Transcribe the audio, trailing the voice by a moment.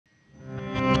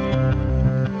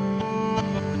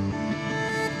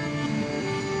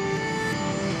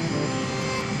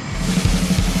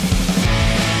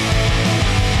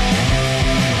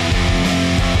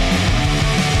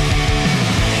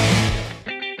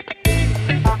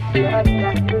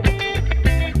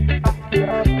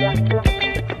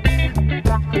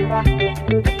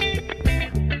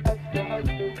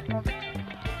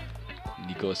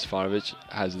Stefanovic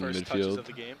has in the midfield. Of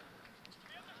the game.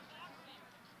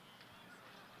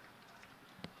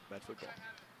 Medford ball.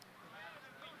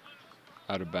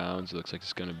 Out of bounds. It looks like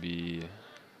it's going to be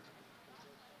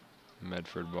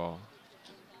Medford ball.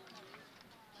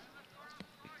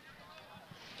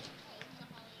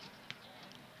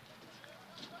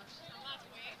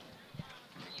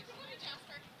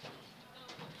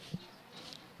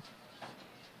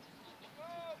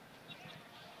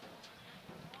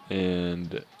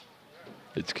 And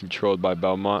it's controlled by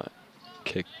Belmont,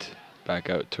 kicked back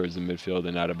out towards the midfield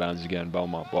and out of bounds again.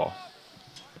 Belmont ball.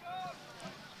 I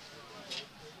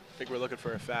think we're looking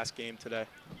for a fast game today.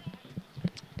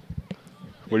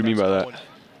 What do you mean by that?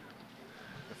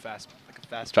 Fast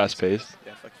paced?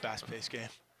 Yeah, like a fast-paced game.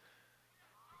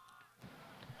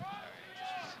 A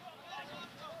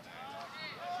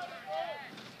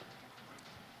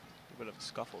bit of a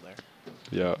scuffle there.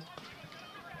 Yeah.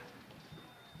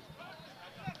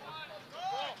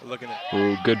 We're looking at.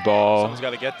 Ooh, good ball. Someone's got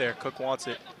to get there. Cook wants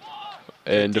it.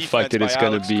 And deflected. It's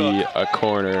going to be Cook. a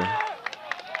corner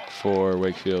for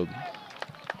Wakefield.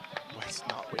 Well, it's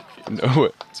not Wakefield.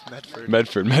 No, it's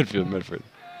Medford. Medford.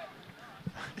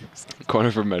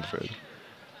 Corner for Medford.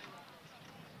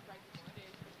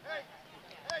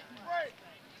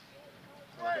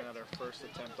 Looking at our first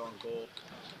attempt on goal.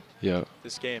 Yeah.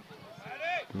 This game.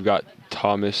 We've got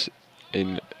Thomas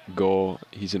in goal.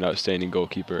 He's an outstanding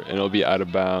goalkeeper, and it'll be out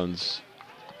of bounds.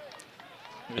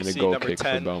 And a goal kick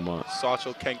 10, for Belmont.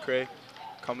 Saeh Kenkre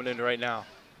coming in right now.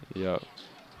 Yeah.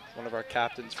 One of our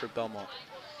captains for Belmont.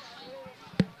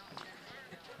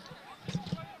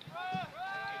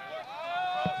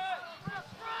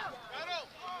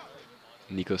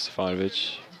 Nikola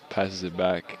Stefanovic passes it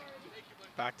back.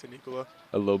 Back to Nikola.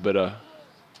 A little bit of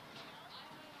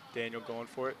Daniel going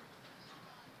for it.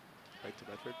 Right to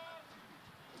Bedford.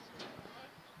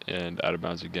 and out of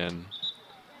bounds again.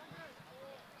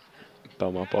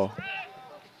 Belmont ball.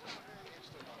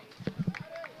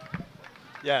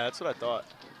 Yeah, that's what I thought.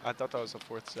 I thought that was the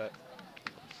fourth set.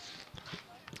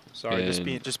 Sorry,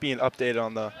 And just being updated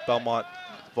on the Belmont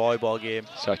volleyball game.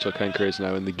 Saeh Kenkre is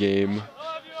now in the game.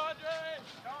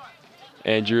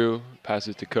 Andrew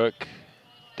passes to Cook.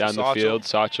 Down the field.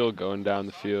 Saeh going down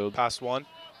the field. Pass one.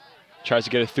 Tries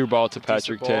to get a through ball to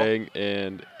Patrick ball. Tang,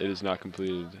 and it is not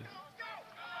completed.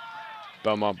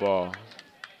 Belmont ball.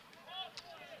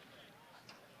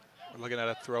 We're looking at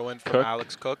a throw-in from Cook.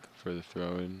 Alex Cook For the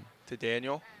throw-in. to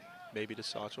Daniel, maybe to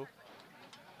Saeh.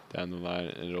 Down the line,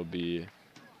 and it'll be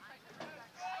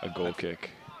a goal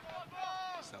kick.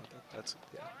 So that's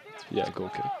Yeah, goal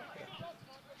kick.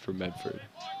 For Medford.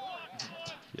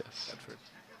 Yes. Bedford.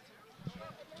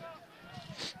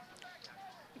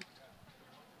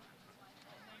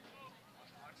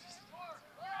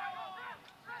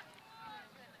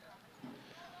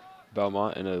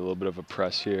 Belmont in a little bit of a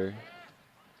press here.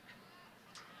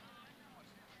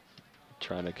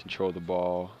 Trying to control the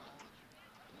ball.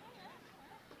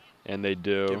 And they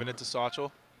do. Giving it to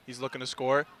Saeh. He's looking to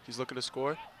score.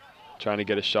 Trying to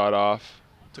get a shot off.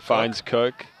 To Finds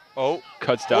Cook. Oh.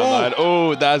 Cuts down line.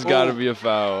 Oh, that's got to be a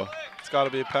foul. It's got to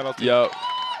be a penalty. Yep.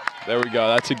 There we go.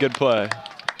 That's a good play.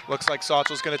 Looks like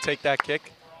Saeh's going to take that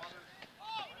kick.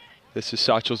 This is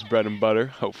Saeh's bread and butter.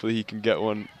 Hopefully he can get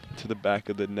one to the back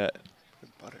of the net.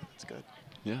 Butter, that's good.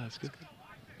 Yeah, that's good.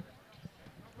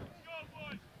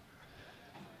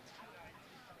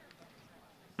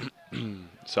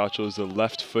 Saeh is a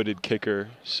left-footed kicker,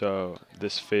 so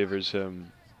this favors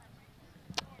him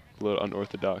a little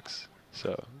unorthodox.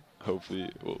 So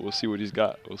hopefully we'll see what he's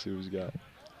got.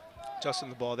 Just in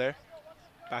the ball there.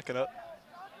 Back it up.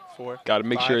 4. Got to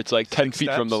make 5, sure it's like 10 6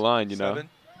 feet from the steps, line, you know? 7.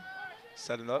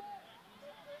 Setting up.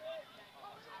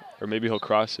 Or maybe he'll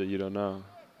cross it. You don't know.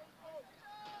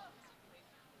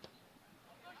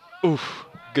 Oof.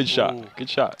 Good shot. Ooh. Good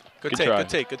shot. Good try.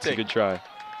 take. It's a good try.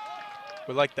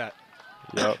 We like that.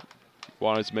 Yep.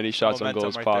 Want as many shots on goal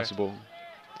as right possible.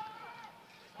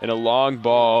 And a long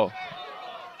ball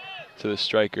to the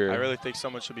striker. I really think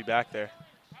someone should be back there.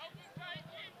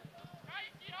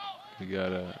 We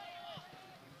got a.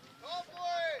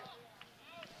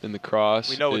 And the cross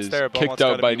We know it's is there. kicked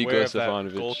out by Nikola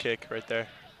Stefanovic. Goal kick right there.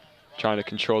 Trying to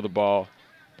control the ball.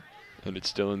 And it's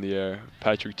still in the air.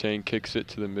 Patrick Tang kicks it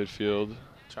to the midfield.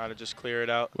 Trying to just clear it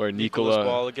out. Where Nikola's Nikola,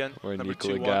 ball again. where Number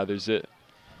Nikola 2-1. gathers it,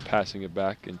 passing it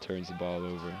back and turns the ball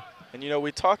over. And you know,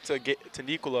 we talked to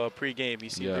Nikola pre-game. He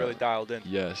seemed really dialed in.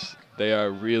 Yes, they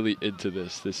are really into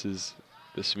this.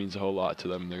 This means a whole lot to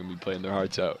them. They're gonna be playing their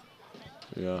hearts out.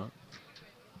 Yeah.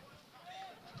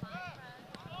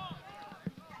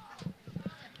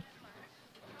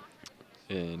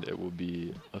 and it will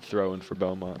be a throw-in for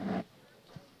Belmont.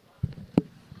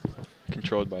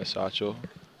 Controlled by Saeh.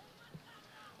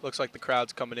 Looks like the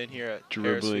crowd's coming in here at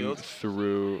Harris Dribbling Field.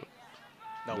 through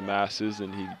No the one. masses,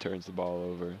 and he turns the ball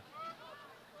over.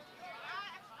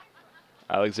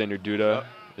 Alexander Duda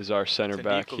is our center To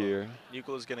back Nicola. here.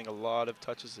 Nicola's getting a lot of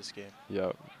touches this game.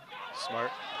 Yep.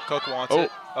 Smart. Cook wants Oh.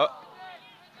 it. Oh.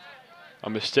 A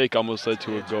mistake almost led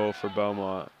to a goal for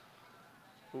Belmont.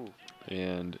 Ooh.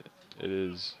 And it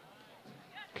is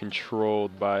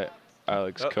controlled by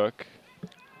Alex Cook.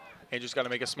 Andrew's got to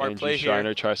make a smart Andrew play Schreiner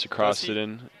here. tries to cross it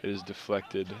in. It is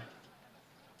deflected.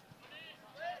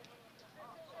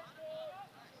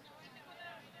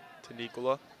 To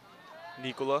Nicola.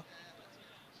 Nicola.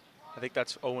 I think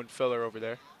that's Owen Filler over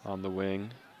there. On the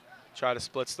wing. Try to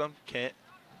splits them. Can't.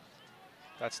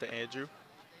 That's to Andrew.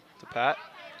 To Pat.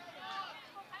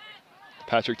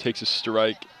 Patrick takes a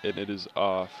strike, and it is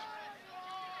off.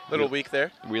 Little weak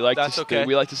there. We like That's to okay.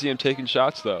 we like to see him taking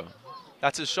shots, though.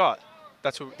 That's his shot.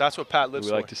 That's what Pat lives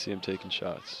We for. like to see him taking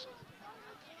shots.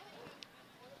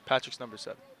 Patrick's number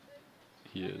 7.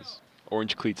 He is.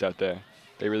 Orange cleats out there.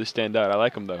 They really stand out. I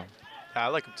like them, though. Yeah, I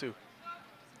like him too.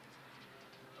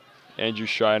 Andrew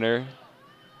Schreiner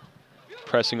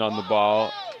pressing on the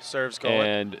ball. Serves going.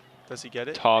 And does he get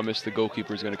it? Thomas, the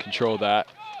goalkeeper, is going to control that.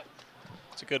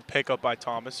 It's a good pickup by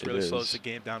Thomas. Really slows the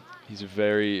game down. He's a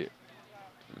very,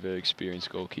 very experienced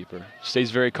goalkeeper.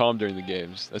 Stays very calm during the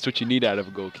games. That's what you need out of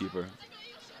a goalkeeper.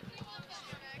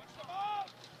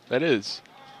 That is.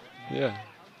 Yeah.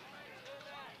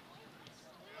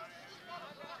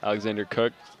 Alexander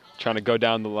Cook trying to go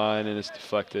down the line, and it's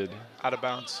deflected. Out of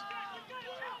bounds.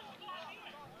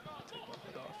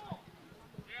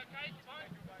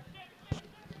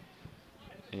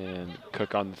 And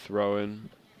Cook on the throw-in.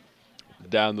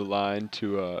 Down the line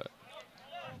to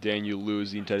Daniel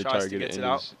Lewis, the intended Tries to target. get it and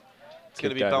out. is It's going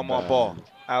to be kicked out of Belmont ball. bounds.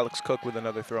 Alex Cook with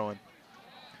another throw-in.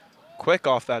 Quick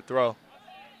off that throw.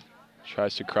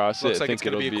 Tries to cross Looks it. I like think it's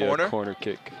gonna it'll be a be corner. a corner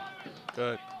kick.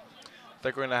 Good. I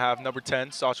think we're going to have number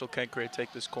 10, Sachel Kenkre,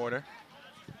 take this corner.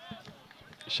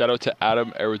 Shout out to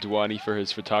Adam Eridwani for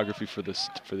his photography for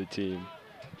the team.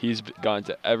 He's gone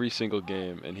to every single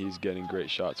game, and he's getting great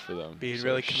shots for them. Being So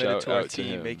really committed shout to our out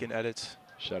team, him. making edits.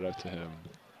 Shout out to him.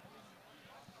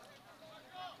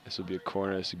 This will be a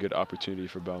corner. It's a good opportunity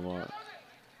for Belmont.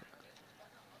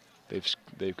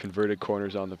 They've converted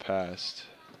corners on the past.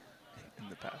 In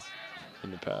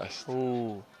the past.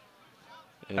 Ooh.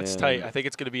 And that's tight. I think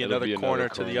it's going to be another corner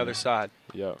to the other side.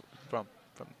 Yeah. From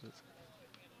this.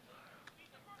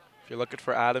 If you're looking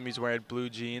for Adam, he's wearing blue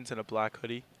jeans and a black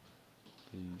hoodie.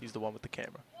 He's the one with the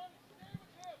camera.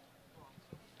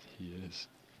 He is.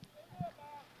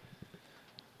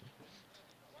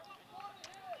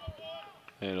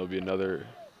 And it'll be another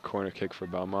corner kick for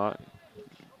Belmont.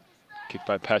 Kicked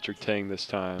by Patrick Tang this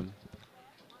time.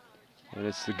 And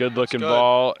it's the good-looking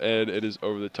ball, and it is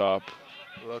over the top.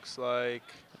 Looks like.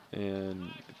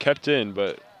 And kept in,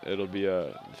 but it'll be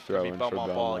a throw-in for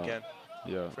Belmont. Ball again.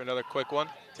 Yeah. For another quick one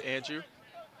to Andrew.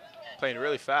 Playing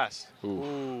really fast. Ooh.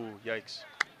 Ooh, yikes.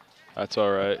 That's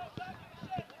all right.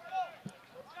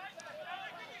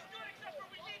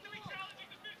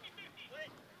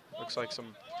 Looks like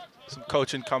some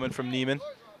coaching coming from Neiman.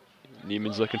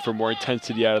 Neiman's looking for more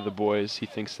intensity out of the boys. He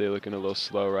thinks they're looking a little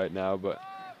slow right now, but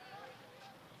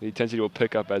the intensity will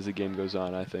pick up as the game goes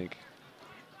on, I think.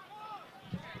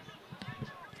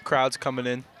 Crowds coming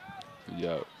in.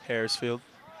 Yeah. Harrisfield.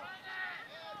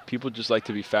 People just like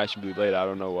to be fashionably late. I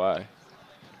don't know why.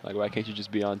 Like, why can't you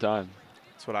just be on time?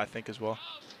 That's what I think as well.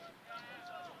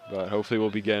 But hopefully we'll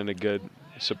be getting a good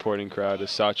supporting crowd.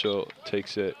 As Sachel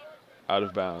takes it out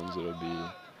of bounds, it'll be...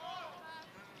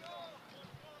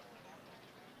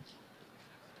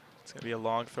 It's going to be a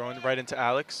long throw in right into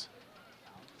Alex.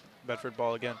 Medford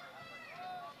ball again.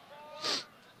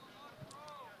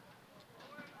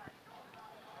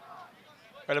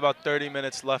 Right about 30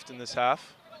 minutes left in this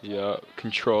half. Yeah,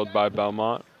 controlled by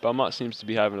Belmont. Belmont seems to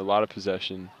be having a lot of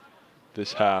possession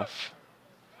this half.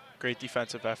 Great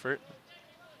defensive effort.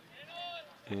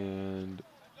 And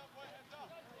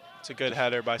it's a good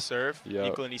header by serve. Yep.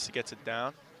 Nicola needs to get it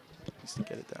down. Needs to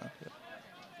get it down. Yep.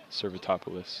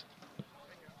 Servitopoulos.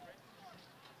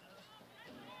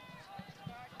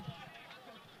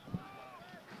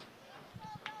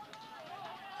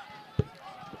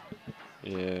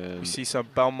 And we see some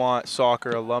Belmont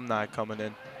soccer alumni coming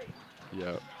in.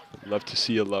 Yeah, love to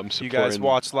see alums supporting. You guys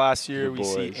watched last year. the We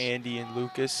see boys. Andy and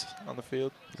Lucas on the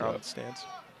field, on the stands.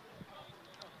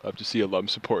 Love to see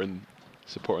alums supporting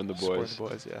the boys. Supporting the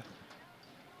boys,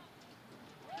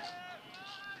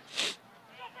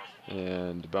 yeah.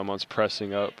 And Belmont's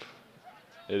pressing up.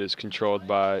 it is controlled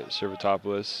by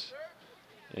Servitopoulos,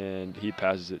 and he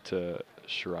passes it to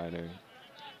Schreiner,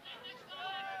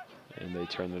 and they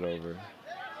turn it over.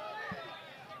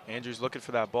 Andrew's looking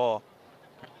for that ball.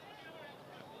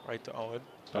 Right to Owen.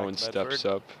 Owen steps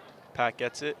up. Pat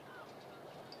gets it.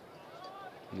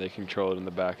 And they control it in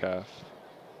the back half.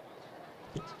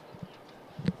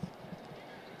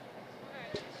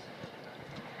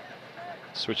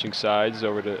 Switching sides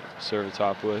over to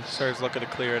Servitopoulos. Serve's looking to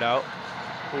clear it out.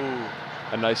 Ooh.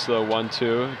 A nice little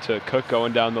 1-2 to Cook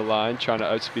going down the line, trying to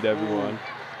outspeed everyone. Ooh.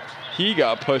 He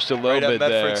got pushed a little bit there.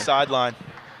 Right at Medford's sideline.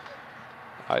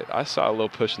 I saw a little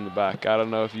push in the back. I don't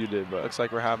know if you did, but looks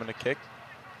like we're having a kick.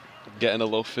 Getting a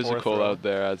little physical out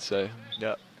there, I'd say.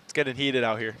 Yep. It's getting heated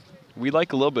out here. We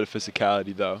like a little bit of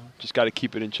physicality, though. Just got to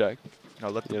keep it in check. No,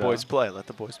 let the boys play. Let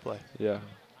the boys play. Yeah.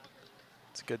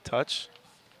 It's a good touch.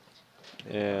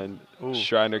 And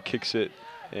Schreiner kicks it,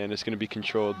 and it's going to be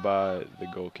controlled by the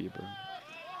goalkeeper.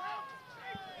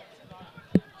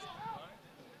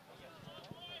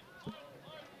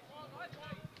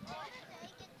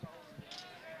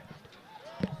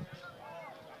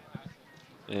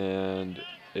 And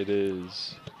it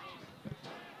is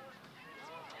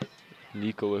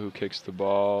Nikola who kicks the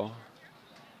ball.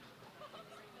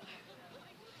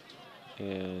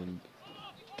 And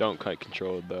don't quite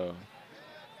control it, though.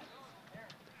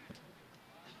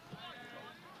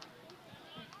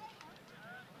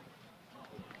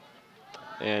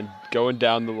 And going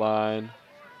down the line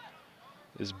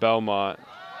is Belmont.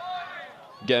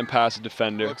 Getting past the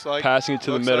defender, passing it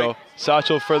to the middle.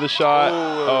 Satchel for the shot.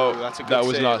 Oh, that's a good that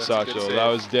was save. not Satchel. That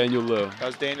was Daniel Liu. That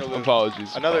was Daniel Liu.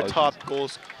 Apologies. Another top goal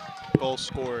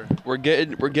scorer. We're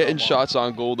getting shots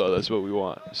on goal, though. That's what we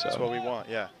want. So. That's what we want.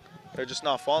 Yeah. They're just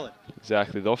not falling.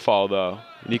 Exactly. They'll fall, though.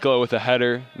 Nikola with a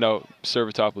header. No,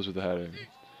 Servitopoulos with a header.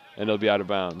 And it'll be out of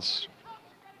bounds.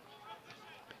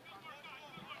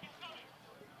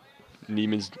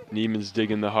 Neiman's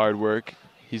digging the hard work.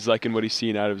 He's liking what he's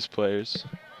seeing out of his players.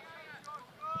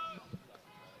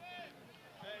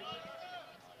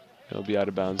 It'll be out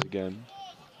of bounds again.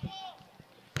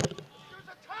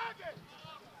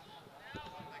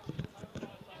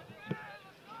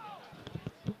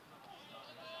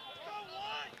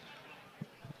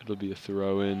 It'll be a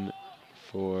throw-in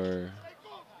for...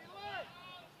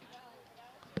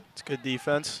 It's good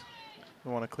defense.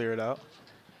 We want to clear it out.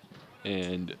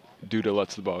 And Duda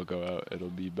lets the ball go out.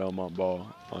 It'll be Belmont ball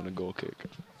on a goal kick.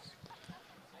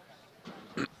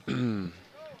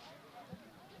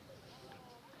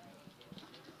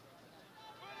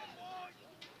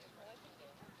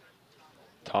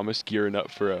 Thomas gearing up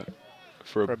for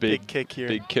a big kick here.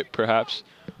 Big kick, perhaps.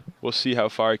 We'll see how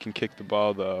far he can kick the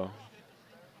ball, though.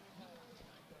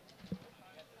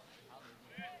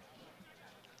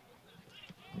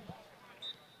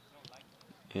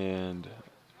 And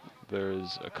there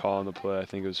is a call on the play. I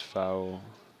think it was foul.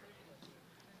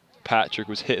 Patrick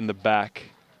was hit in the back.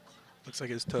 Looks like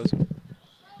his toes.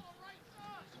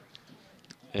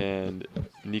 And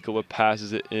Nikola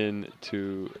passes it in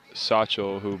to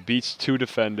Satchel, who beats two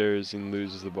defenders and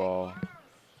loses the ball.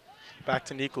 Back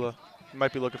to Nikola. He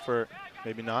might be looking for,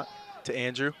 maybe not, to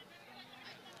Andrew.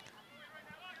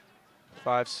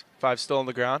 Five still on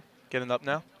the ground. Getting up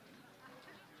now.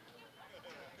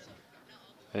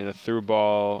 And a through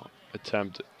ball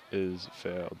attempt is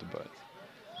failed, but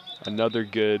another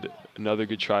good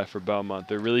try for Belmont.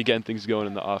 They're really getting things going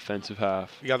in the offensive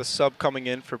half. We got a sub coming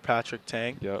in for Patrick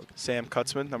Tang. Yep. Sam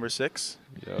Kutzman, number 6.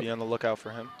 Yep. Be on the lookout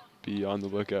for him. Be on the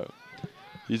lookout.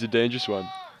 He's a dangerous one.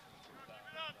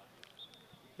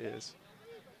 He is.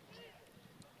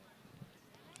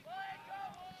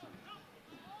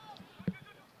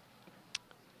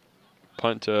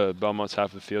 Punt to Belmont's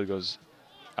half of the field goes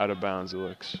out of bounds, it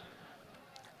looks.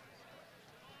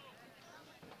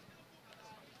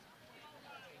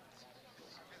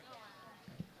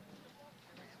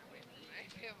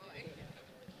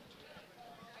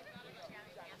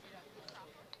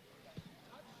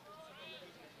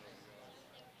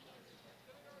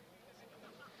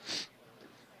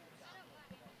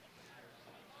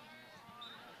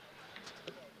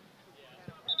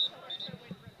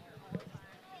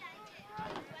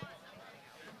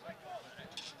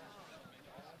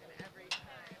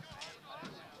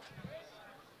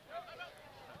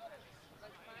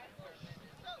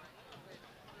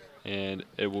 And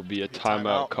it will be a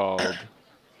timeout called.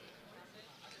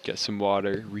 Get some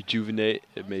water, rejuvenate.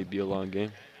 It may be a long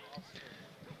game.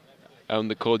 Out in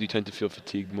the cold, you tend to feel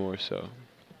fatigued more, so. A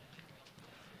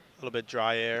little bit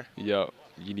dry air. Yep,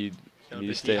 you need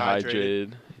to stay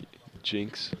hydrated.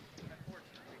 Jinx.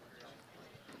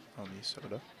 On the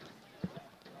soda.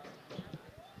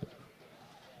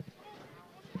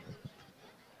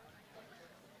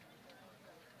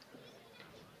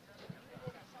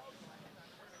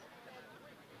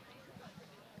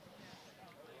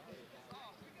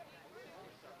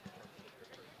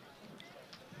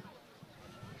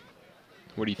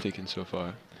 What are you thinking so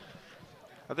far?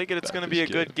 I think it's going to be a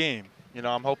good game. You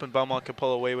know, I'm hoping Belmont can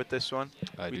pull away with this one.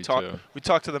 We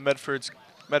talked to the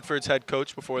Medford's head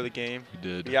coach before the game. We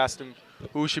did. We asked him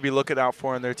who should be looking out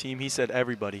for on their team. He said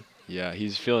everybody. Yeah,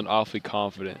 he's feeling awfully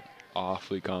confident.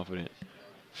 Awfully confident.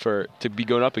 To be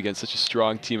going up against such a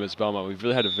strong team as Belmont, we've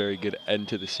really had a very good end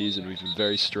to the season. We've been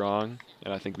very strong,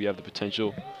 and I think we have the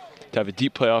potential to have a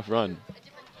deep playoff run,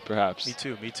 perhaps. Me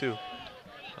too, me too.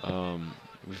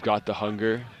 We've got the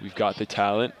hunger. We've got the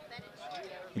talent.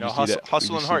 You know,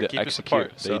 hustle and heart keep us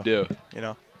apart. They do. You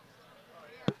know.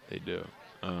 They do.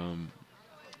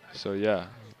 So, yeah,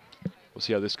 we'll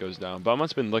see how this goes down.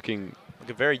 Belmont's been looking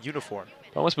very uniform.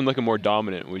 Belmont's been looking more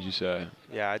dominant, would you say?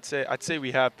 Yeah, I'd say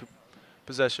we have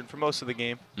possession for most of the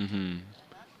game. Mm-hmm.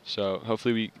 So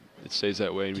hopefully it stays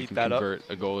that way and we can convert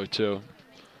a goal or two.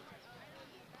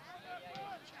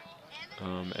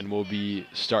 And we'll be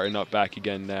starting up back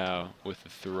again now with the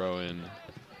throw-in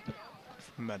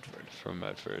from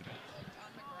Medford.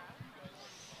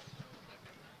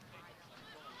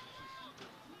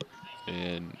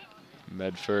 And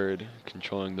Medford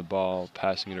controlling the ball,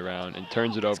 passing it around, and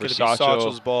turns it over.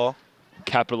 Sachel's ball.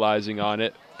 Capitalizing on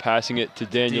it, passing it to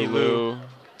Daniel Liu.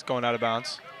 It's going out of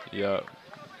bounds. Yep.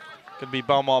 Could be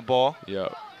Belmont ball.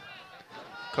 Yep.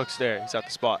 Cook's there. He's at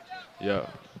the spot. Yep.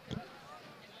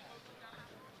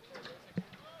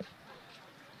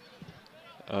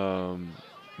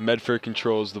 Medford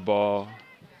controls the ball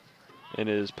and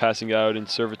is passing out, and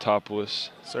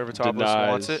Servitopoulos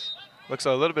wants it. Looks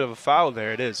like a little bit of a foul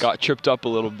there. It is. Got tripped up a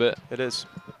little bit. It is.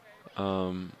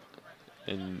 And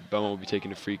Belmont will be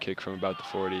taking a free kick from about the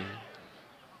 40.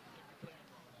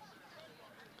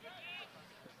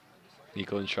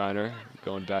 Nico and Schreiner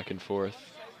going back and forth.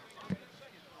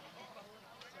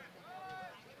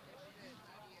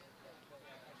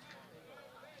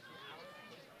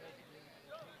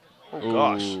 Oh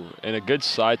gosh! And a good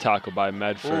slide tackle by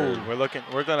Medford. Ooh,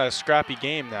 we're gonna a scrappy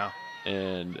game now.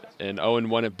 And Owen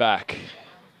won it back.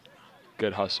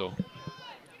 Good hustle.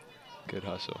 Good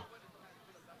hustle.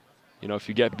 You know, if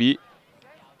you get beat,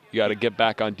 you got to get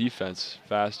back on defense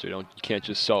faster. You can't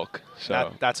just sulk.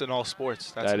 So that's in all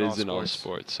sports. That is in all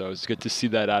sports. So it's good to see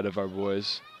that out of our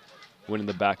boys, winning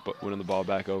the ball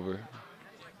back over.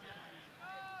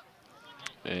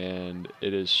 And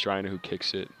it is Schreiner who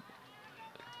kicks it.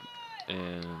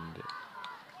 And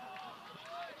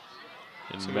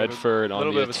Medford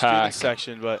on the attack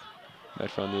section, but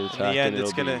Medford on the attack. In the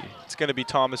end, it's gonna be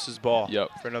Thomas's ball. Yep.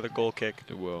 For another goal kick.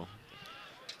 It will.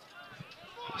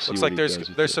 Looks like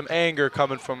there's some anger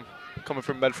coming from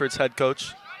Medford's head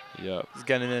coach. Yep. He's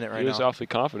getting in it right now. He was awfully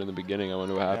confident in the beginning. I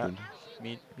wonder what happened.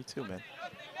 Me too, man.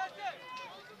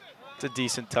 It's a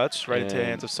decent touch right into the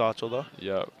hands of Sachel, though.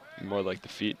 Yep. More like the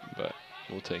feet, but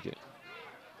we'll take it.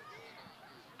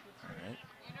 All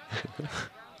right.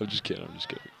 I'm just kidding.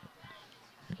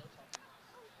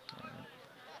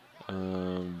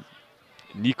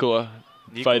 Nikola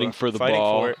fighting for the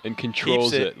ball and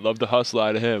controls it. Love the hustle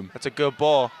out of him. That's a good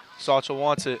ball. Sachel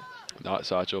wants it. Not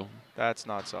Sachel. That's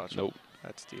not Sachel. Nope.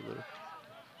 That's Dilu.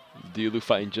 Dilu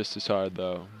fighting just as hard,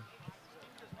 though.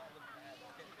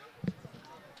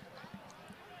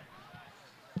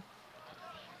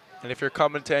 And if you're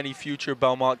coming to any future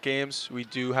Belmont games, we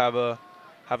do have a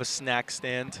snack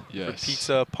stand for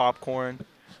pizza, popcorn,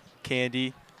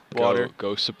 candy, water.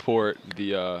 Go support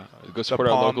our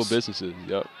local businesses.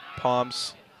 Yep.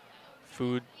 Palms,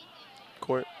 food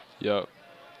court. Yep.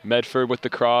 Medford with the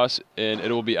cross, and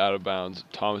it will be out of bounds.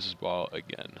 Thomas's ball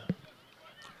again.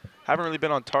 Haven't really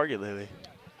been on target lately.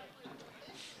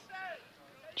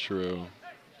 True.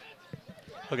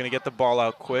 We're going to get the ball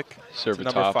out quick. Servitopoulos.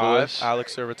 Number 5,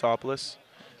 Alex Servitopoulos.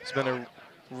 He's been a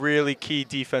really key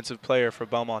defensive player for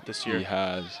Belmont this year. He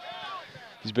has.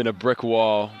 He's been a brick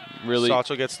wall. Really.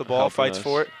 Sachel gets the ball, fights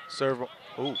for it. Serve.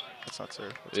 Ooh, that's not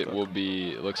serve. It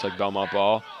looks like Belmont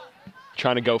ball.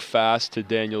 Trying to go fast to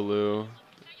Daniel Liu,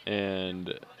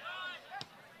 and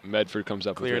Medford comes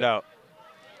up with it. Cleared out.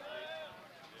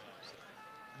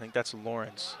 I think that's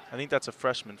Lawrence. I think that's a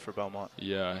freshman for Belmont.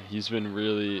 Yeah, he's been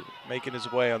really making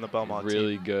his way on the Belmont team.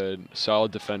 Really good.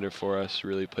 Solid defender for us.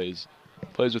 Really plays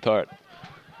with heart.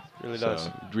 Really does.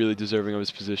 Really deserving of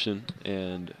his position,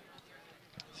 and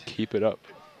keep it up.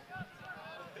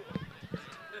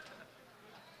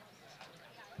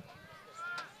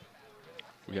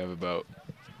 We have about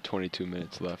 22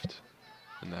 minutes left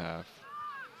in the half.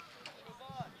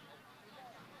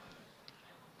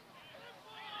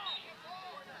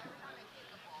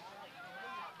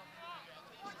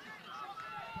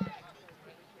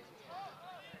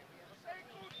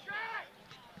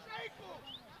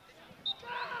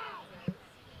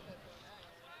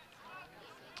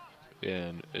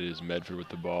 And it is Medford with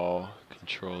the ball,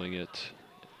 controlling it.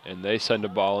 And they send a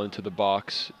ball into the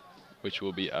box, which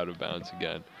will be out of bounds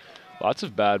again. Lots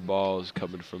of bad balls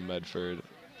coming from Medford.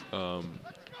 None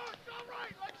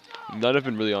have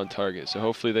been really on target, so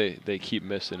hopefully they keep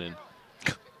missing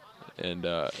and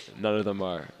none of them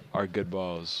are good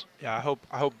balls. Yeah, I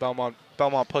hope Belmont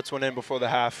puts one in before the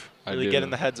half. Really get in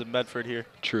the heads of Medford here.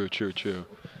 True.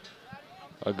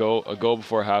 A goal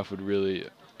before half would really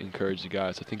encourage the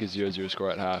guys. I think a 0-0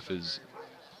 score at half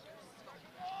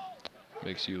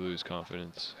makes you lose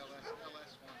confidence.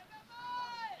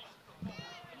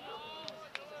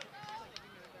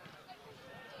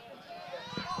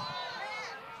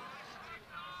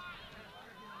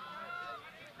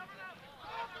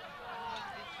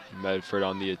 Medford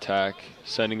on the attack,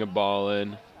 sending a ball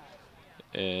in,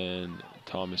 and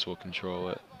Thomas will control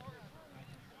it.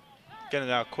 Getting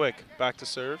it out quick. Back to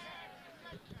serve.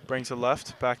 Brings it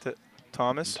left. Back to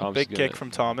Thomas. Thomas Big kick from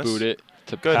Thomas. Boot it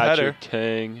to Good Patrick header.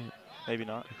 Tang. Maybe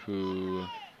not. Who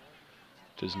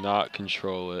does not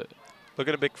control it. Look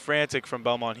at a big frantic from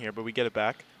Belmont here, but we get it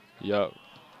back. Yep.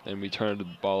 And we turn the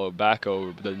ball back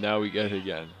over, but then now we get it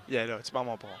again. Yeah, no, it's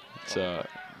Belmont ball. It's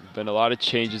been a lot of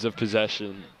changes of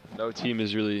possession. No team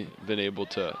has really been able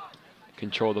to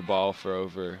control the ball for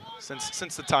over since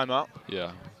the timeout.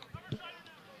 Yeah.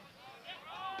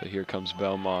 But here comes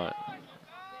Belmont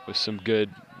with some good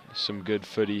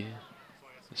footy.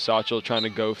 Saeh trying to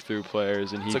go through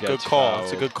players, and he gets fouled. It's a good call. fouled.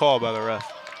 It's a good call by the ref.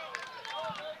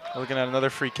 Looking at another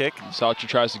free kick. Saeh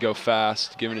tries to go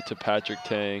fast, giving it to Patrick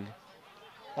Tang.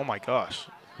 Oh my gosh.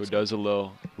 Who does a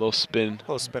little spin.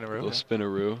 Little spinaroo. Little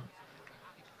spinaroo.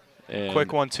 And quick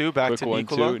 1-2 back to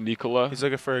Nicola. He's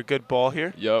looking for a good ball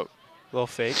here. Yep. Little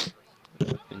fake.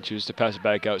 And chooses to pass it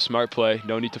back out. Smart play.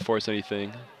 No need to force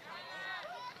anything.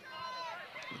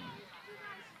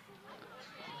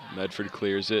 Medford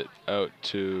clears it out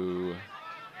to...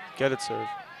 Get it, serve.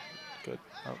 Good.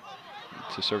 Oh.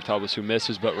 To serve Talbot, who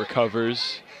misses but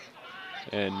recovers.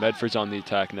 And Medford's on the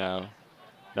attack now.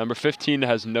 Number 15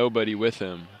 has nobody with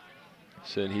him.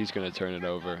 So then he's going to turn it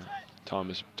over.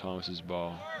 Thomas's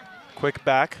ball. Quick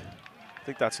back. I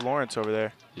think that's Lawrence over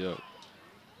there. Yep.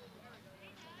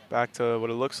 Back to what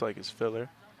it looks like is filler.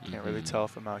 Can't really tell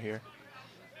if I'm out here.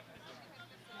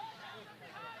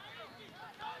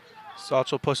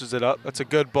 Saeh pushes it up. That's a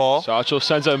good ball. Saeh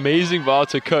sends an amazing ball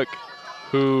to Cook,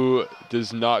 who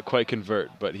does not quite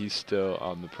convert, but he's still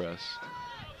on the press.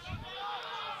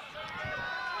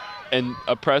 And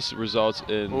a press results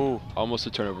in almost a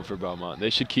turnover for Belmont.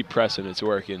 They should keep pressing. It's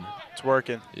working. It's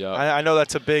working. Yeah. I know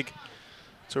it's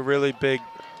a really big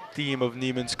theme of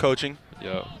Neiman's coaching.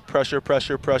 Yeah. Pressure,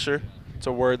 pressure, pressure. It's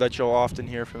a word that you'll often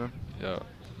hear from him. Yeah.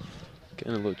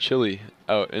 Getting a little chilly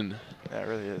out in. Yeah, it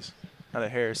really is. Not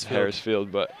at Harris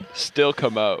Field. But still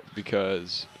come out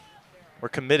because we're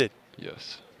committed.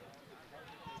 Yes.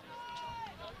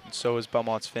 And so is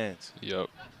Belmont's fans. Yep.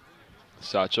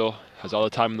 Saeh has all the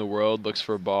time in the world, looks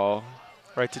for a ball.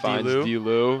 Right to finds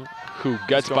D-Lou, who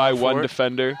gets by one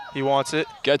defender. He wants it.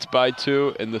 Gets by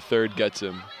two, and the third gets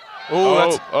him.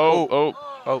 Ref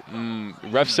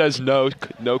says no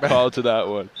call to that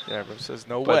one. Yeah, ref says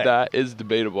no way. But that is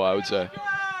debatable, I would say.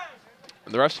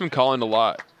 The ref's been calling a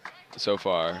lot so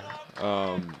far.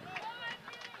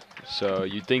 So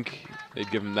you'd think they'd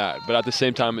give him that. But at the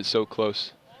same time, it's so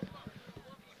close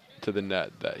to the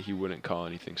net that he wouldn't call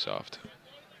anything soft.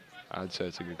 I'd say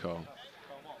it's a good call.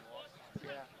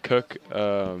 Cook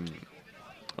on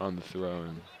the throw.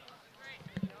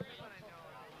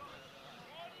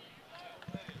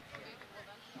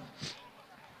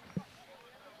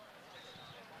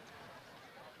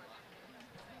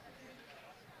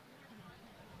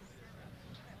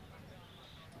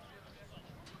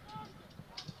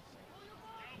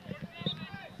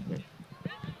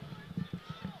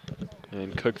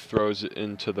 And Cook throws it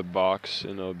into the box,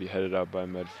 and it'll be headed out by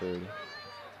Medford.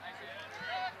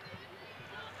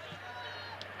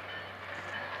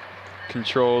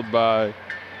 Controlled by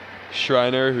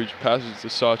Schreiner, who passes to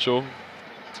Saeh.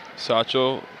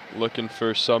 Saeh looking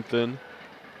for something.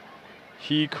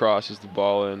 He crosses the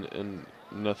ball in, and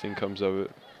nothing comes of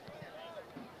it.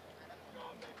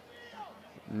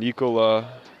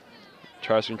 Nicola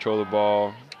tries to control the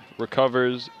ball,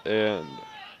 recovers, and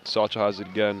Saeh has it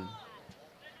again.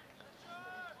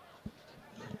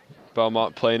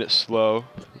 Belmont playing it slow,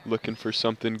 looking for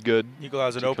something good. Nicola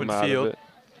has an open field.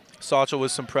 Saeh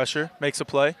with some pressure, makes a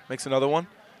play, makes another one,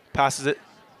 passes it,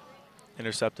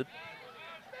 intercepted.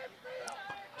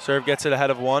 Serve gets it ahead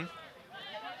of one.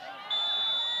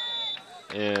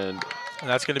 And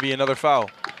that's going to be another foul.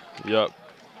 Yep.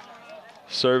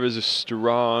 Serve is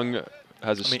strong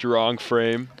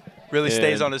frame. Really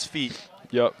stays on his feet.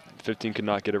 Yep. 15 could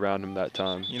not get around him that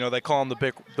time. You know, they call him the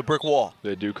brick wall.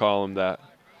 They do call him that.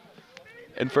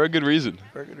 And for a good reason.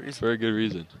 For a good reason. For a good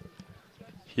reason.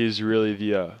 He's really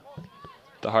the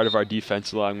heart of our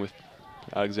defense along with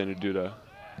Alexander Duda.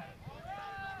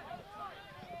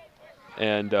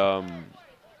 And,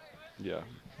 yeah.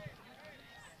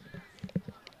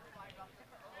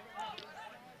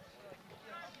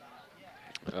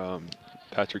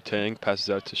 Patrick Tang passes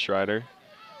out to Schreider.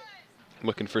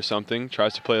 Looking for something.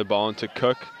 Tries to play the ball into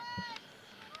Cook.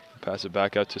 Pass it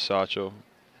back out to Satchel.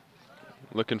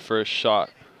 Looking for a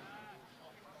shot.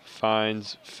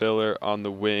 Finds Filler on the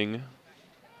wing.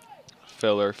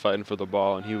 Filler fighting for the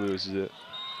ball, and he loses it.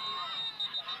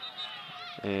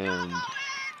 And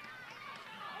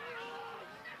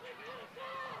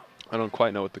I don't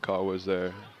quite know what the call was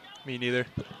there. Me neither.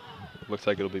 Looks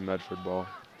like it'll be Medford ball.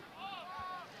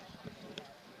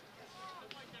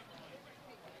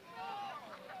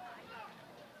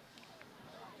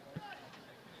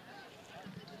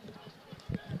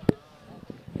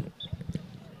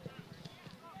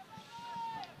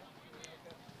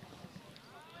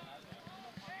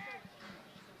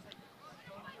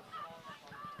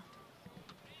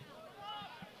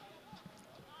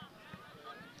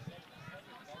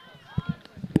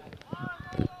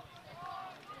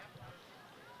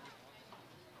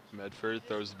 Medford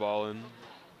throws the ball in,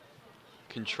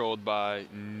 controlled by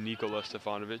Nikola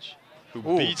Stefanovic,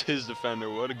 who beats his defender.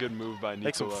 What a good move by Nikola.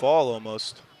 Makes him fall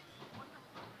almost.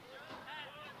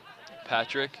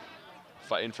 Patrick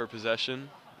fighting for possession,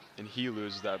 and he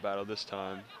loses that battle this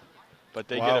time. But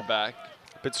they get it back.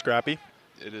 A bit scrappy.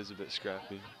 It is a bit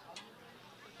scrappy.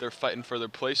 They're fighting for their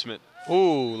placement.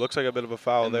 Ooh, looks like a bit of a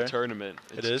foul in there. The tournament.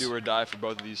 It's do or die for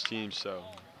both of these teams, so.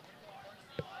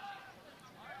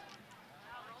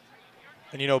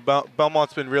 And you know,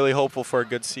 Belmont's been really hopeful for a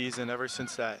good season ever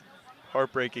since that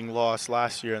heartbreaking loss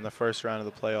last year in the first round of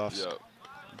the playoffs. Yep.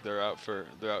 They're out for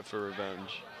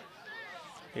revenge.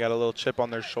 They got a little chip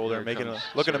on their shoulder,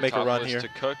 looking to make a run here. To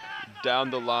Cook down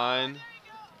the line,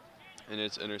 and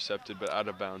it's intercepted, but out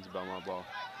of bounds. Belmont ball.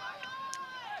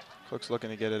 Cook's looking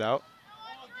to get it out.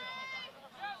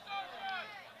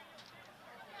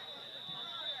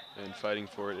 And fighting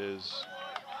for it is.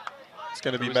 It's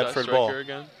going to be Medford ball.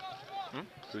 Again?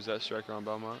 Who's that striker on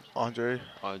Belmont? Andre,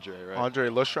 right? Andre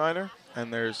Luschreiner,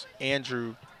 and there's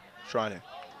Andrew Schreiner.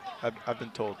 I've been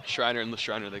told. Schreiner and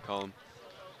Luschreiner, they call him.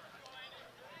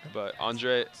 But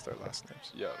Andre. That's their last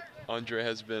names. Yeah. Andre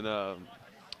has been a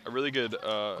really good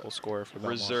goal scorer for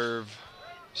Belmont. Reserve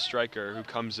striker who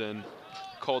comes in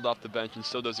cold off the bench and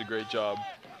still does a great job.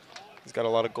 He's got a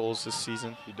lot of goals this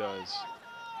season. He does.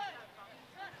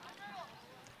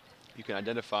 You can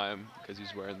identify him because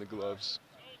he's wearing the gloves.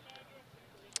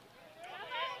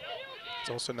 It's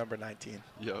also number 19.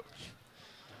 Yep.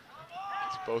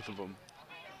 It's both of them.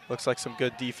 Looks like some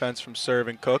good defense from Serve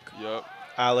and Cook. Yep.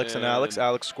 Alex and Alex.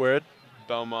 Alex squared.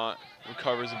 Belmont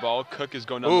recovers the ball. Cook is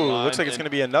going down the line. Looks like it's going to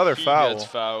be another foul. He gets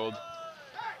fouled.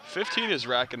 15 is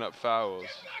racking up fouls.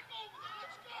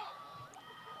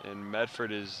 And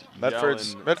Medford is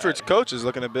Medford's coach is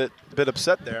looking a bit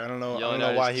upset there. I don't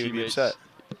know why he would be upset.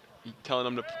 Telling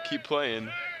them to keep playing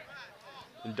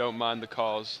and don't mind the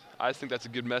calls. I think that's a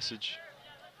good message.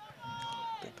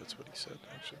 I think that's what he said,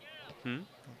 actually. I don't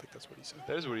think that's what he said.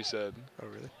 That is what he said. Oh,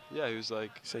 really? Yeah, he was like.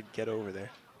 He said, get over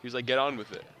there. He was like, get on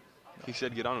with it. No. He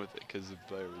said, get on with it, because the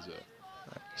player was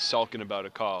sulking about a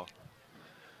call.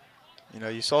 You know,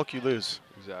 you sulk, you lose.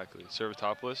 Exactly.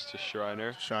 Servitopoulos to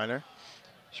Schreiner. Schreiner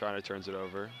turns it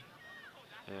over.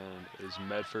 And is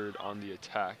Medford on the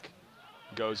attack.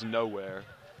 Goes nowhere.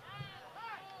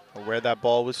 Where that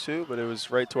ball was to, but it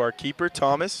was right to our keeper,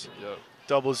 Thomas. Yep.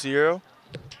 0-0.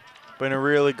 Been a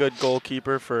really good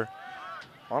goalkeeper for,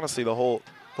 honestly, the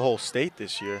whole state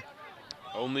this year.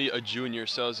 Only a junior,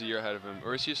 Saeh's a year ahead of him.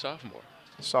 Or is he a sophomore?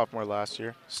 Sophomore last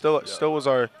year. Still was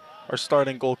our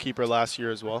starting goalkeeper last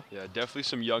year as well. Yeah, definitely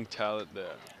some young talent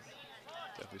there.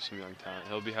 Definitely some young talent.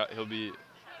 He'll be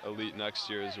elite next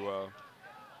year as well.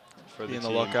 For the team. The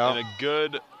lookout. And a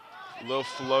good little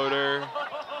floater.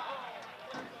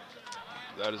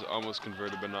 That is almost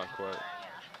converted, but not quite.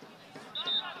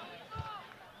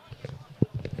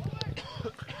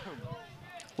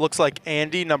 Looks like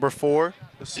Andy, number 4.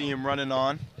 You'll see him running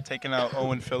on, taking out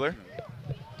Owen Filler.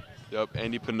 Yep,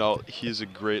 Andy Penalt. He's a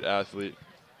great athlete.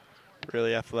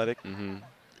 Really athletic.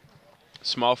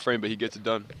 Small frame, but he gets it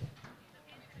done.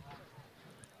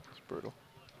 It's brutal.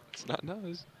 It's not, no,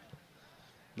 there's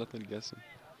nothing against him.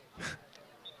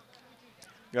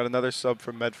 Got another sub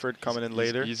from Medford coming in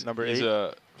later, number 8. He's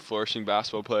a flourishing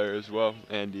basketball player as well.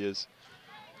 Andy is.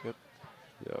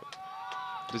 Yep.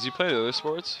 Does he play the other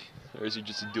sports, or is he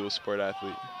just a dual sport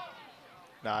athlete?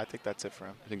 Nah, I think that's it for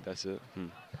him. I think that's it.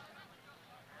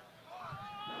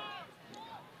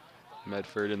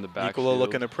 Medford in the backfield. Nicola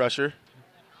looking at pressure.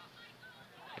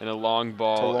 And a long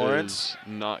ball to Lawrence. is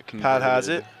not converted. Pat has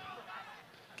it.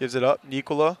 Gives it up.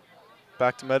 Nicola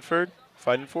back to Medford,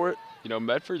 fighting for it. You know,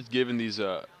 Medford's given these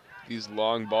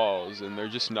long balls, and they're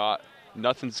just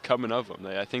nothing's coming of them.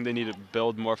 I think they need to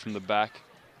build more from the back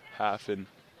half and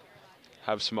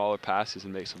have smaller passes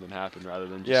and make something happen rather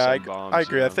than just send bombs. I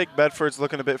agree. You know? I think Medford's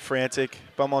looking a bit frantic.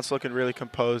 Belmont's looking really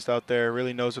composed out there,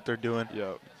 really knows what they're doing.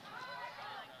 Yep.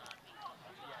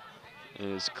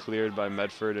 And is cleared by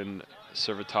Medford and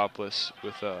Servitopoulos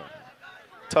with a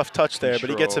tough touch there, but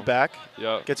he gets it back.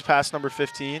 Yep. Gets past number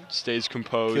 15. Stays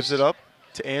composed. Gives it up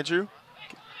to Andrew.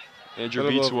 Andrew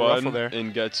beats one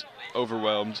and gets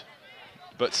overwhelmed,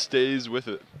 but stays with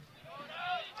it.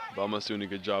 Belmont's doing a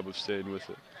good job of staying with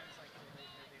it.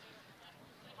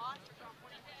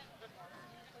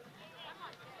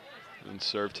 And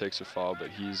serve takes a fall, but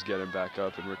he's getting back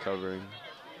up and recovering.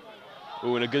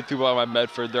 Ooh, and a good through ball by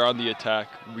Medford. They're on the attack.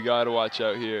 We got to watch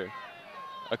out here.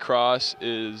 A cross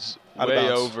is way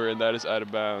over, and that is out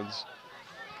of bounds.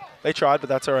 They tried, but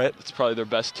that's all right. It's probably their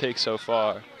best take so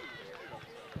far,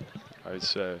 I'd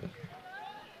say.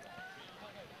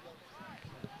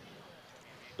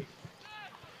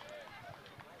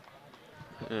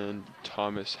 And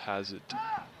Thomas has it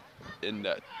in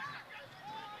net.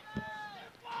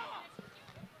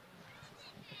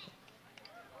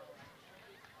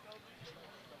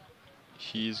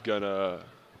 He's gonna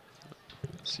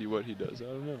see what he does. I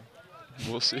don't know.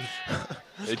 We'll see.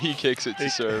 And he kicks it to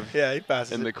serve. Yeah, he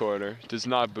passes in the corner. Does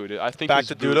not boot it. I think back his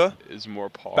to boot Duda. Is more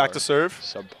par. Back to serve.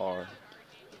 Subpar.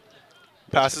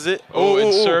 Passes it. Oh,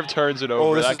 and serve turns it over.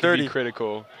 Oh, this that is could dirty. be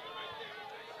critical.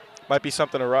 Might be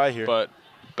something awry here. But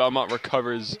Belmont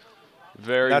recovers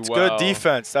very well. That's good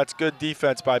defense. That's good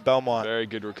defense by Belmont. Very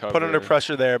good recovery. Put under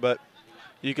pressure there, but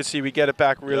you can see we get it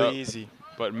back really easy.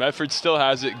 But Medford still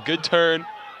has it. Good turn.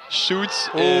 Shoots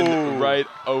in right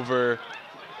over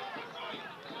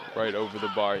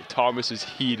the bar. Thomas is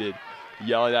heated,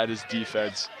 yelling at his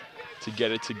defense to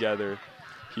get it together.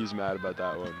 He's mad about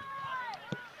that one.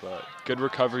 But good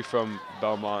recovery from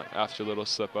Belmont after a little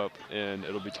slip up, and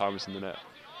it'll be Thomas in the net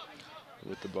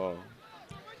with the ball.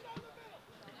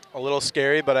 A little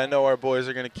scary, but I know our boys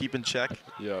are going to keep in check.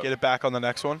 Yep. Get it back on the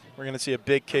next one. We're going to see a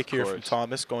big kick here from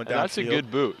Thomas going down. That's a good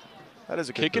boot. That is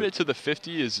a good Kicking boot. it to the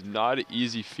 50 is not an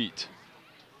easy feat.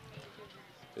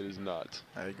 It is not.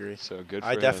 I agree. So good for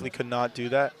I definitely him. could not do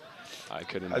that. I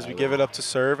couldn't. As we give it up to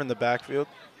serve in the backfield.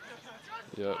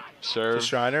 Yep. Serve. To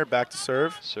Schreiner, back to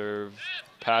serve. Serve.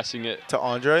 Passing it. To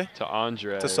Andre. To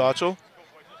Andre. To Satchel.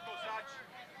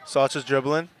 Satchel's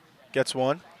dribbling. Gets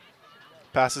one.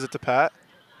 Passes it to Pat.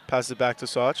 Passes it back to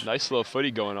Sach. Nice little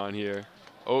footy going on here.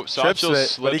 Oh, Satchel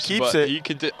slips, but he keeps it. He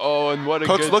can and what a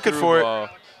Cook's good looking for ball.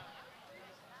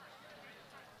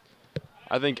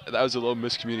 I think that was a little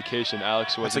miscommunication.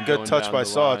 Alex wasn't That's a good touch by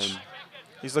Sach. line.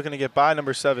 He's looking to get by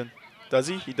number 7. Does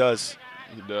he? He does.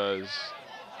 He does.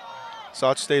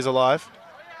 Sach stays alive.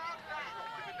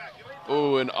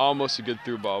 Oh, and almost a good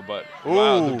through ball, but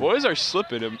wow, the boys are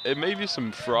slipping. It may be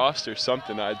some frost or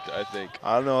something, I think.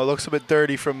 I don't know. It looks a bit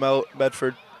dirty from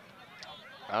Medford.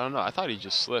 I don't know. I thought he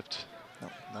just slipped.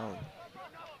 No.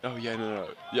 Oh, yeah, no.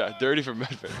 Yeah, dirty from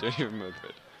Medford. Dirty from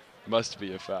Medford. Must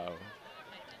be a foul.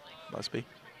 Must be.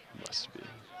 Must be.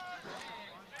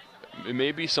 It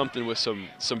may be something with some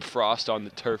frost on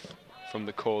the turf from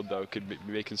the cold, though. Could be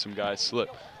making some guys slip.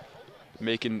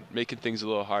 Making things a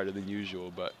little harder than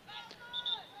usual, but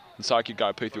Saki got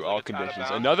to play through all conditions.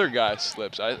 Another guy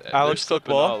slips. They're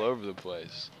slipping all over the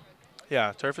place.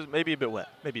 Yeah, turf is maybe a bit wet.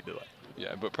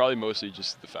 Yeah, but probably mostly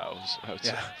just the fouls, I would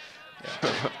say.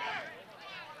 Yeah.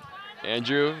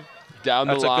 Andrew, down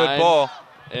the line. That's a good ball.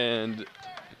 And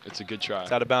it's a good try.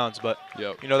 It's out of bounds, but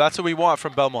yep. You know, that's what we want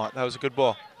from Belmont. That was a good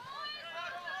ball.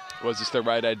 Was this the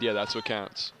right idea? That's what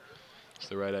counts. It's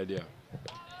the right idea.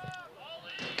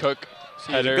 Cook,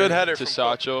 good header to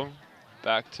Satchel,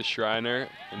 back to Schreiner,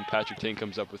 and Patrick Tain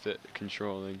comes up with it,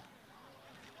 controlling.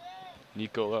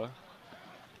 Nicola,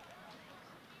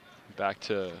 back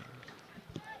to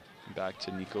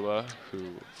Nicola,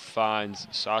 who finds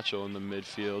Satchel in the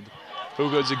midfield,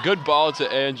 who goes a good ball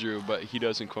to Andrew, but he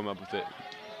doesn't come up with it.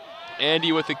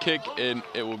 Andy with a kick, and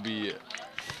it will be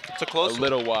a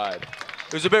little wide.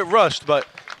 It was a bit rushed, but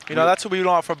you know that's what we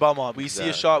want from Belmont. We see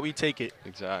a shot, we take it.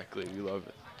 Exactly, we love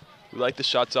it. We like the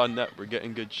shots on net. We're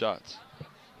getting good shots.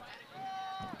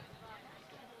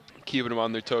 Keeping them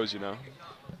on their toes, you know.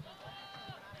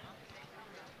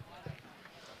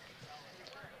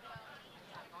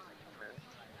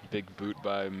 big boot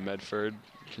by Medford,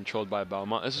 controlled by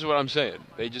Belmont. This is what I'm saying.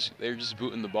 They're just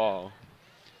booting the ball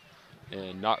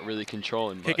and not really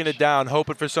controlling much. Kicking it down,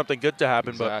 hoping for something good to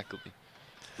happen. Exactly.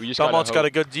 But Belmont's got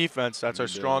a good defense. That's our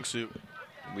strong suit.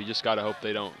 We just gotta hope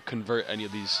they don't convert any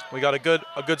of these. We got a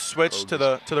good switch to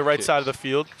the right side of the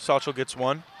field. Saeh gets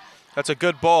one. That's a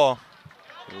good ball.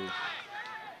 Ooh.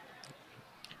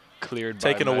 Cleared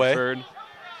Taken by away. Medford.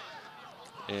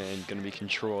 And going to be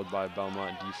controlled by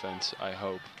Belmont defense, I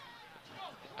hope.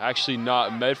 Actually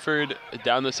not. Medford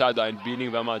down the sideline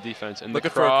beating Belmont defense. And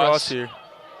looking for a cross here.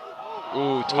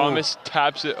 Ooh, Thomas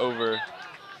taps it over.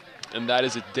 And that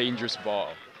is a dangerous ball.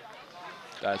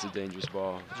 That's a dangerous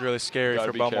ball. It's really scary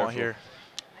for Belmont here.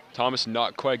 Thomas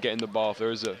not quite getting the ball. If there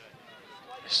was a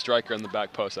striker on the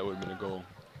back post, that would have been a goal.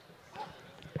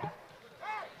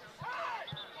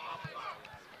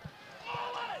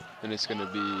 And it's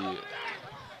gonna be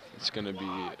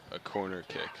a corner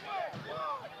kick.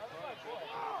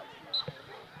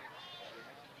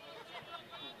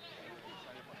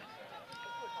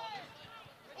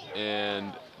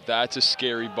 And that's a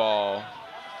scary ball.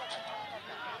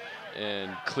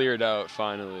 And cleared out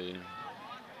finally.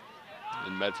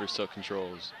 And Medford still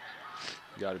controls.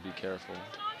 You gotta be careful.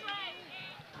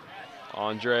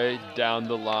 Andre down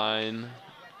the line,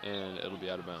 and it'll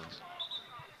be out of bounds.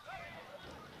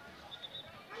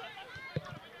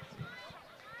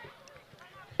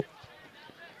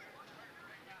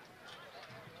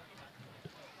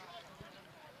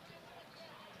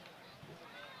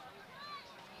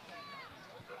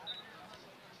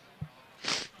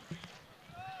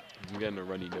 I'm getting a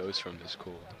runny nose from this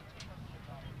cool.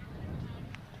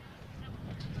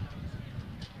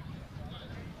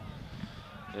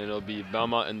 And it'll be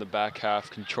Belmont in the back half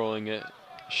controlling it.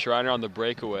 Schreiner on the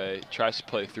breakaway, tries to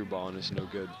play through ball and is no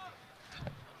good.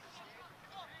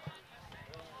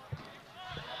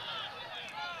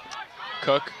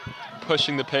 Cook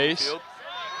pushing the pace.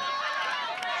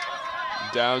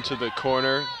 Down to the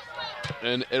corner.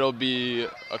 And it'll be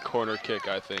a corner kick,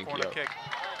 I think. Corner kick.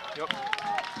 Yep.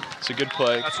 It's a good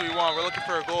play. That's what we want. We're looking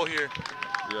for a goal here.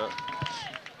 Yeah.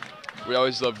 We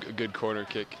always love a good corner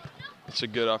kick. It's a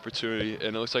good opportunity,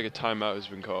 and it looks like a timeout has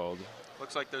been called.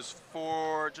 Looks like there's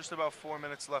just about 4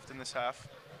 minutes left in this half.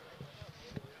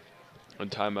 On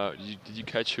timeout, did you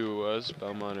catch who it was,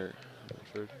 Belmont or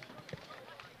Medford?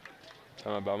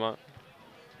 Timeout Belmont?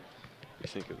 I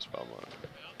think it was Belmont.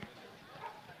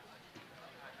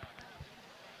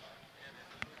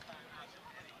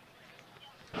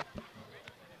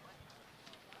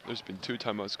 There's been 2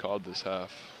 timeouts called this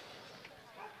half.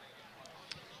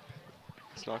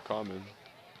 It's not common,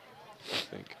 I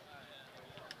think.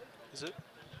 Is it?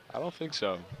 I don't think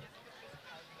so.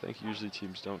 I think usually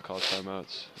teams don't call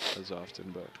timeouts as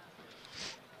often, but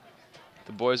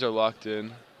the boys are locked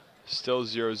in. Still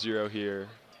 0-0 here.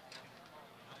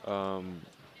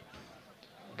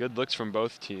 Good looks from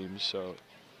both teams, so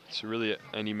it's really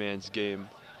any man's game,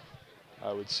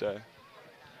 I would say.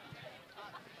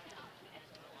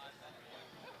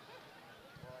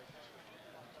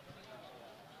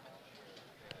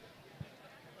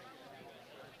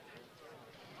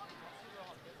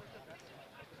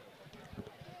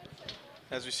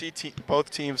 As we see both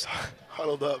teams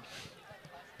huddled up,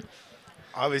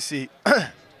 obviously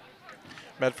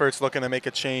Medford's looking to make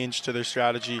a change to their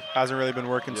strategy. Hasn't really been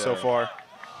working so far.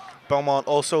 Belmont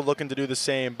also looking to do the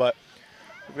same, but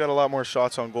we've got a lot more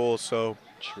shots on goal, so.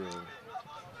 True.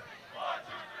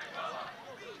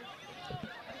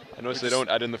 I noticed they don't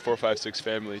add in the 456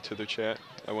 family to their chant.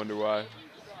 I wonder why.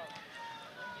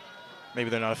 Maybe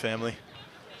they're not a family.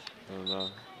 I don't know.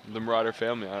 The Marauder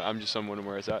family. I'm just wondering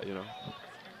where it's at, you know.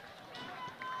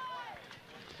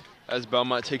 As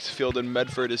Belmont takes the field and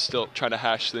Medford is still trying to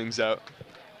hash things out.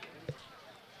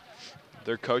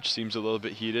 Their coach seems a little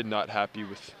bit heated, not happy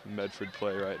with Medford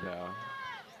play right now.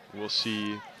 We'll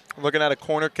see. Looking at a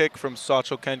corner kick from Saeh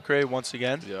Kenkre once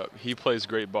again. Yeah, he plays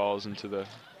great balls into the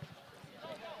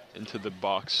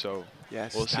box, so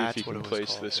we'll see if he can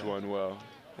place this one well.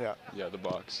 Yeah. Yeah, the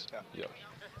box. Yeah. Yep.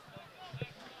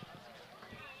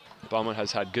 Belmont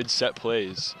has had good set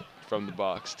plays from the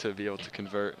box to be able to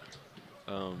convert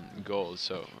goals,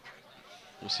 so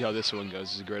we'll see how this one goes.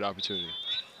 This is a great opportunity.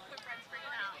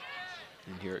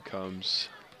 And here it comes.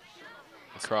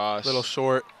 Across. A little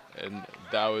short. And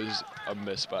that was a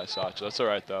miss by Saeh. That's all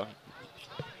right, though.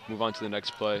 Move on to the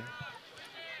next play.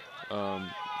 You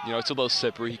know, it's a little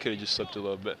slippery. He could have just slipped a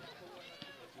little bit.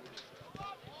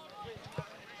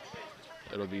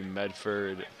 It'll be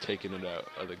Medford taking it out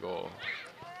of the goal.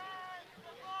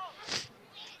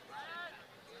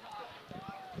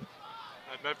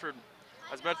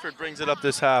 As Medford brings it up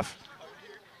this half,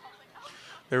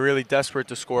 They're really desperate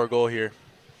to score a goal here.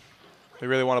 They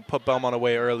really want to put Belmont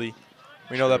away early.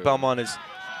 We know that Belmont is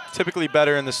typically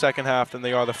better in the second half than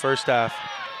they are the first half.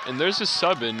 And there's a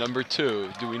sub in number 2.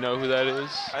 Do we know who that is?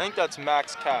 I think that's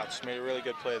Max Katz. Made a really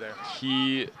good play there.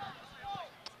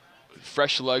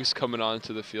 Fresh legs coming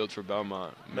onto the field for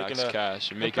Belmont. Max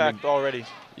Cash. Impact already.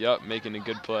 Yep, making a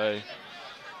good play.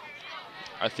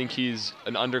 I think he's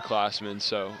an underclassman,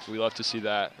 so we love to see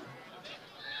that.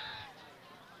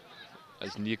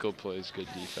 As Nico plays good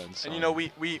defense. And you know,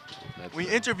 we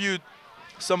interviewed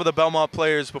some of the Belmont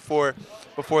players before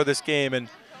this game, and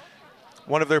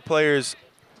one of their players,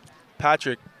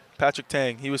 Patrick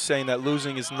Tang, he was saying that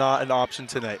losing is not an option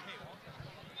tonight.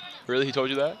 Really? He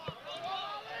told you that?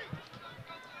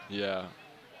 Yeah.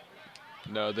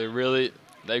 No,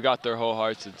 they got their whole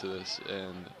hearts into this,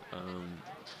 and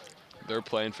they're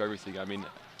playing for everything. I mean,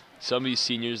 some of these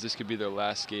seniors, this could be their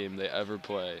last game they ever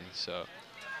play, so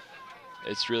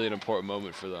it's really an important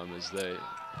moment for them as they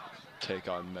take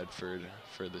on Medford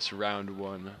for this round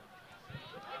 1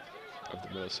 of the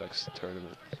Middlesex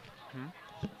tournament.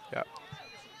 Yeah.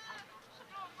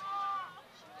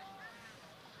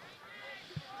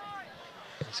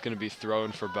 It's going to be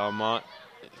thrown for Belmont,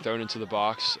 thrown into the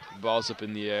box, ball's up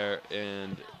in the air,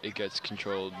 and it gets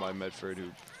controlled by Medford, who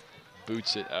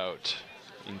boots it out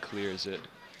and clears it.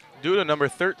 Due to number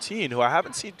 13, who I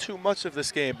haven't seen too much of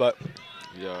this game, but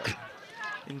yeah,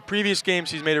 in previous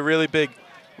games he's made a really big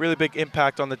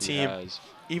impact on the team. He has.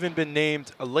 Even been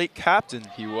named a late captain.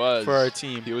 He was for our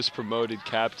team. He was promoted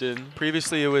captain.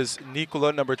 Previously it was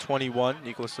Nikola, number 21,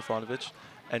 Nikola Stefanovic,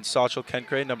 and Sachel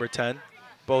Kenkre, number 10,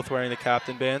 both wearing the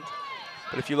captain band.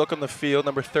 But if you look on the field,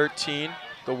 number 13,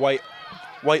 the white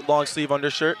long sleeve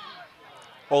undershirt,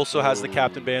 also has the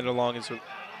captain band along his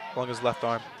left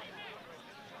arm.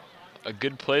 A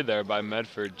good play there by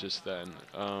Medford just then.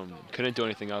 Couldn't do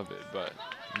anything of it, but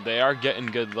they are getting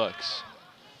good looks.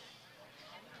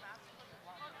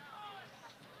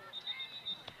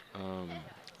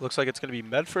 Looks like it's going to be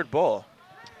Medford ball.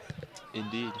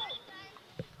 Indeed.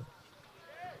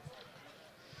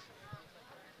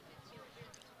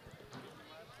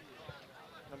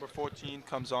 Number 14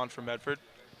 comes on for Medford.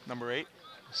 Number 8.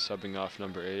 Subbing off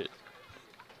number 8.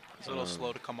 He's a little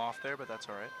slow to come off there, but that's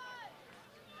all right.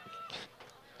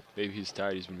 Maybe he's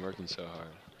tired. He's been working so hard.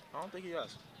 I don't think he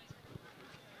has.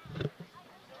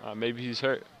 Maybe he's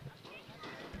hurt.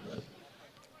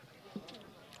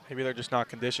 Maybe they're just not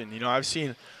conditioned. You know, I've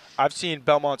seen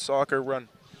Belmont soccer run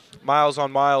miles on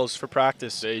miles for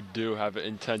practice. They do have an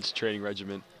intense training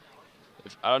regimen.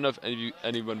 I don't know if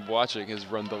anyone watching has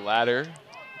run the ladder,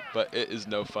 but it is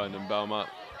no fun in Belmont.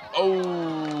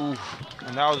 Oh!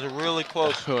 And that was a really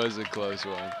close. That was a close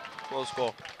one. Close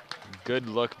goal. Good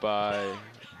look by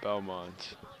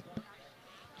Belmont.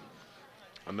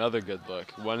 Another good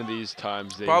look. One of these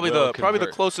times they probably will the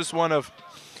closest one of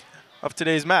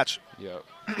today's match. Yep.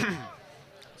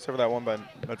 Except for that one by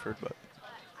Medford, but.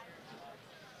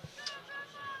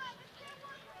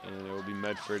 And it will be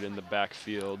Medford in the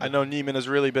backfield. I know Neiman has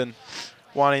really been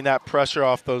wanting that pressure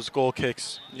off those goal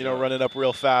kicks. You know, running up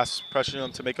real fast, pressuring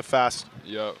them to make a fast.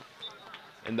 Yep.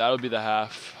 And that'll be the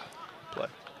half. Play.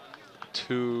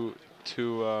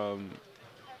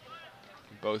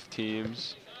 Both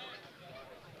teams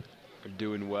are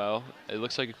doing well. It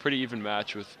looks like a pretty even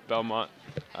match with Belmont,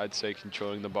 I'd say,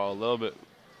 controlling the ball a little bit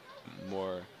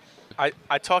more.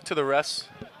 I talked to the refs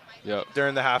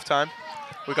during the halftime.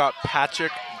 We got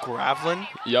Patrick Gravlin.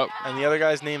 Yep. And the other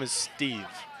guy's name is Steve.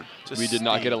 We did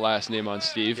not get a last name on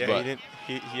Steve. Yeah, but he didn't.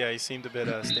 He seemed a bit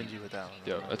stingy with that one.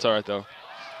 Yeah, that's all right though.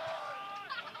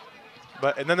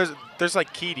 And then there's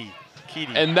like Keedy.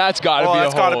 And that's got to be a hold.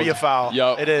 That's got to be a foul.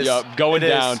 Yep. It is. Yep. Going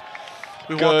down.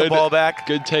 We want the ball back.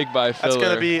 Good take by Filler.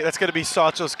 That's gonna be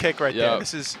Sachel's kick right there.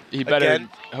 This is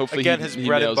hopefully his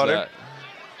bread and butter. That.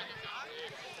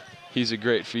 He's a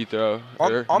great free throw.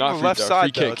 On the left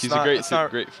side, free kick. He's a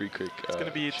great free kick. It's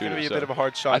gonna be a bit of a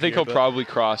hard shot. I think he'll probably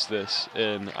cross this,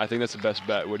 and I think that's the best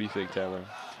bet. What do you think, Tammer?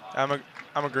 I'm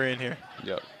agreeing here.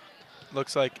 Yep.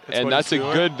 Looks like. And that's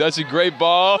a great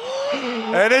ball.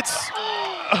 And it's.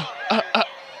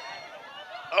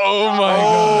 Oh my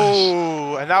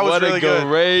gosh! And that was really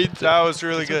good. That was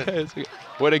really good. Okay.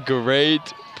 What a great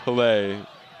play!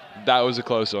 That was a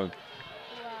close one.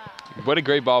 What a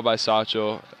great ball by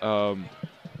Sachel.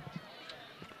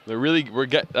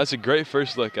 That's a great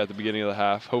first look at the beginning of the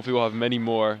half. Hopefully we'll have many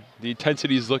more. The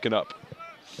intensity is looking up.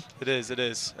 It is.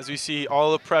 As we see,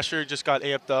 all the pressure just got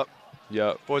amped up.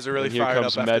 Yep. Boys are really and fired up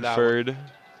after that. Here comes Medford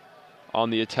on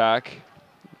the attack,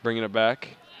 bringing it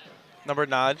back. Number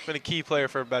 9, been a key player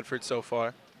for Medford so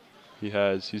far. He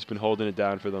has. He's been holding it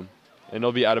down for them. And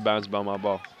it'll be out of bounds Belmont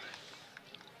ball.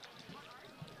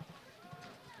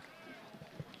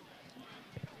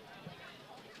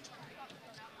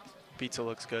 Pizza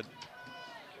looks good.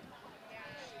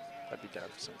 I'd be down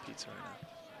for some pizza right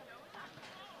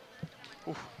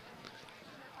now. Oof.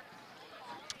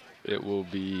 It will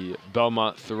be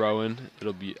Belmont throwing.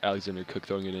 It'll be Alexander Cook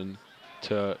throwing it in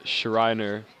to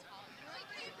Schreiner.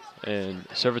 And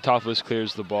Servitopoulos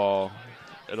clears the ball.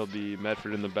 It'll be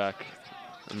Medford in the back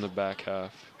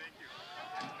half.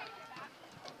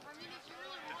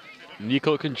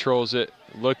 Nico controls it,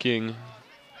 looking.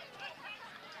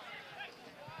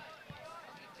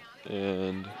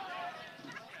 And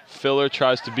Filler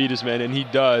tries to beat his man, and he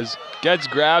does. Gets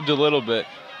grabbed a little bit,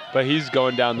 but he's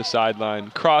going down the sideline.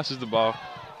 Crosses the ball.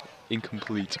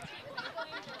 Incomplete.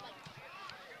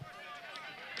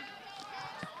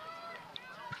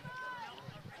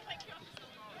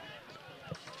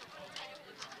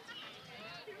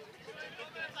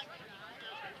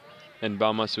 And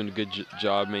Belmont's doing a good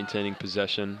job maintaining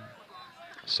possession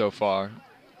so far.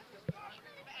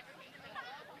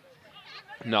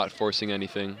 Not forcing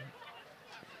anything.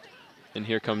 And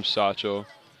here comes Sacho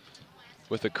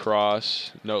with a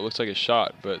cross. No, it looks like a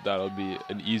shot, but that'll be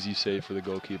an easy save for the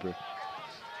goalkeeper.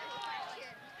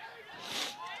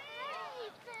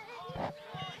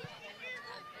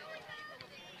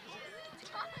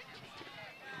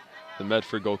 The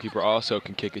Medford goalkeeper also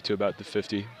can kick it to about the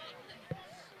 50.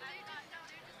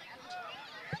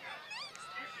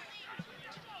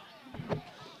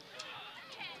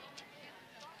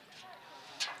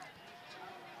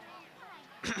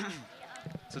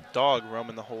 It's a dog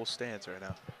roaming the whole stands right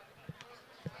now.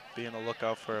 Being a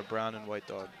lookout for a brown and white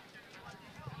dog.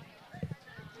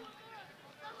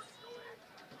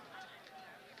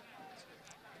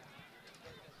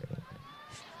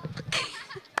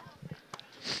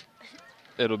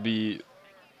 It'll be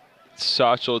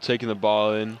Satchel taking the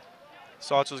ball in.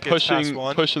 Satchel gets past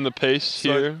one. Pushing the pace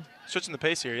here. Switching the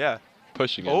pace here, yeah.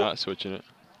 Pushing it, not switching it.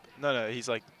 No, he's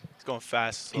like going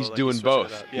fast. He's doing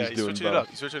both. Yeah, he's switching it up.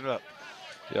 He's switching it up.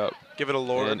 Yep. Give it a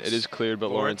Lawrence. And it is cleared, but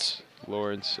Lawrence.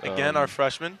 Again, our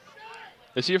freshman.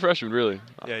 Is he a freshman, really?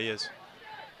 Yeah, he is.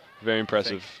 Very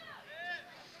impressive.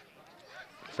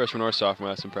 Freshman or sophomore,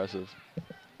 that's impressive.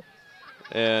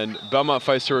 And Belmont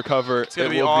fights to recover. It's going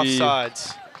to be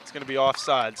offsides. It's going to be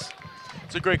offsides.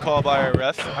 It's a great call by our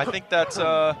ref. I think that's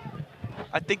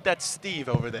Steve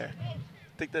over there.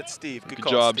 I think that's Steve. Good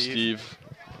call, job, Steve.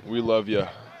 We love you.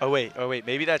 Oh wait.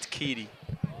 Maybe that's Keedy.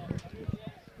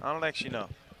 I don't actually know.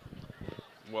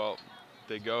 Well,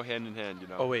 they go hand in hand, you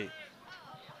know. Oh wait.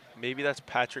 Maybe that's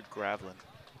Patrick Gravlin.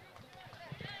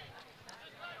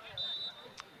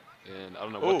 And I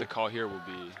don't know what the call here will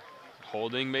be.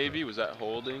 Holding, maybe? Was that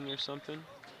holding or something?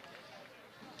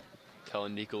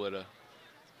 Telling Nikola to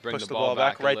bring the ball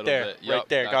back right there. Yep, right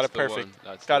there. Got it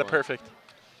perfect. Got it perfect.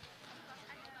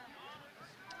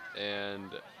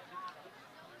 And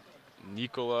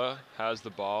Nikola has the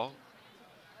ball,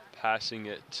 passing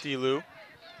it to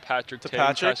Patrick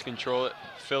Tatum tries to control it.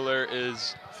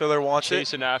 Filler wants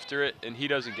chasing after it, and he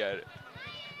doesn't get it.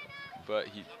 But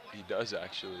he does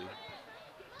actually.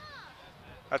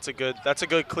 That's a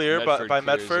good clear by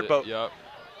Medford. But yep.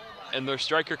 And their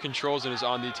striker controls and is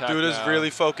on the attack. Duda's really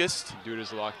focused.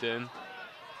 Duda's locked in.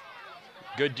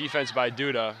 Good defense by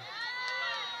Duda.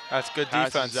 That's good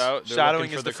Passes defense. Out.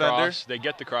 Shadowing his defender. Cross. They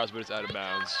get the cross, but it's out of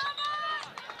bounds.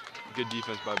 Good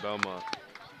defense by Belmont.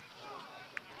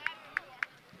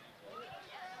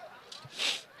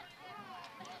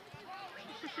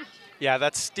 Yeah,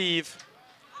 that's Steve.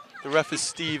 The ref is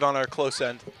Steve on our close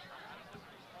end.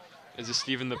 Is it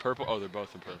Steve in the purple? Oh, they're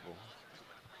both in purple.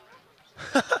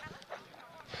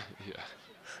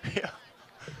 Yeah.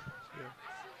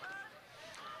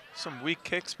 Some weak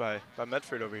kicks by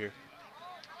Medford over here.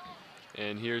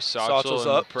 And here's Satchel in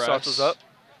the press. Satchel's up.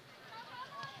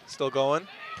 Still going.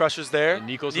 Pressure's there. And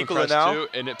Nikola now too,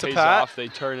 and it pays Pat, off. They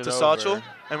turn it to over. Satchel,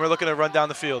 and we're looking to run down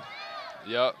the field.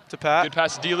 Yep. To Pat. Good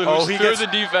pass to D-Lou, who's through the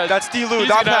defense. That's D-Lou, He's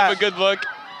not gonna Pat. have a good look,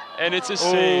 and it's a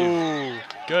save.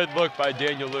 Good look by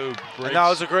Daniel Lou. And that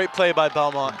was a great play by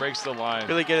Belmont. Breaks the line.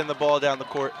 Really getting the ball down the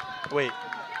court. Wait.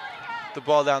 The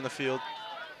ball down the field.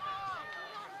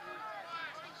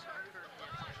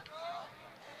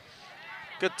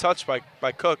 Good touch by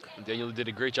Cook. Daniel did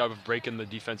a great job of breaking the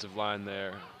defensive line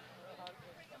there.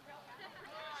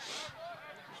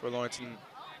 For Lawrence,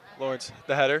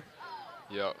 the header.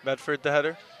 Yep. Medford, the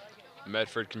header.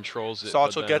 Medford controls it.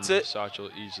 Satchel gets it.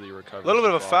 Satchel easily recovers. A little bit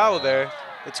of a foul there.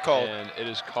 It's called. And it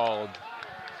is called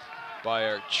by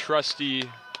our trusty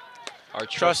I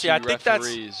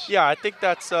referees. think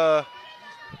that's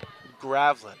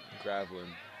Gravlin.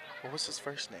 What was his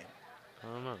first name? I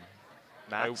don't know.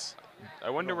 Max? I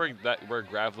wonder where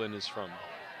Gravelin is from.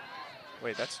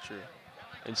 Wait, that's true.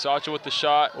 And Saeh with the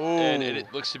shot, Ooh. and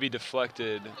it looks to be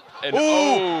deflected. And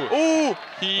Ooh!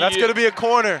 That's going to be a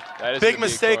corner. That is big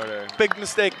mistake. Big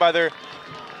mistake by their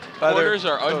corners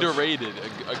are coach. underrated.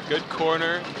 A good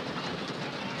corner.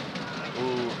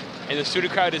 Ooh. And the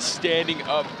student crowd is standing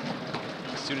up.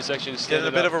 The student section is standing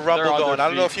up. Getting a bit of a rumble going. I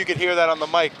don't know if you could hear that on the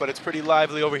mic, but it's pretty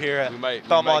lively over here at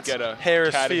Belmont's get a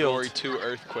Harris Category Field. 2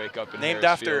 earthquake up in Named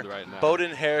Harris after Field right now.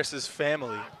 Bowden Harris's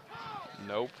family.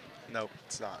 Nope. Nope,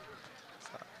 it's not.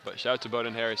 But shout out to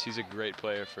Bowden Harris. He's a great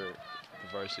player for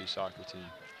the varsity soccer team.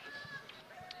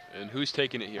 And who's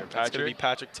taking it here? That's going to be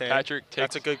Patrick Tang. Patrick takes.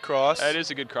 That's a good cross. That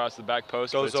is a good cross to the back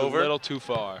post, Goes but it's over. a little too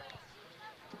far.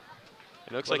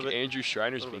 It looks like bit, Andrew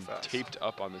Schreiner's being taped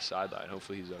up on the sideline.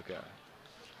 Hopefully he's okay.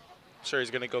 I'm sure he's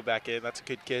going to go back in. That's a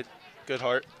good kid. Good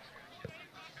heart.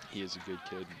 He is a good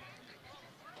kid.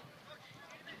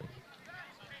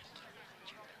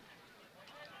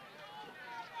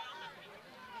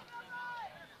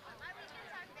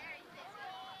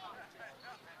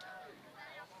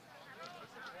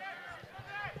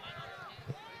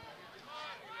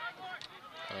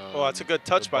 Oh, that's a good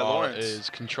touch by Lawrence. Is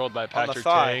controlled by Patrick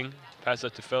Tang. Pass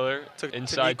that to Filler.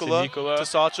 Inside to Nicola. To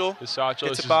Saeh. To Saeh.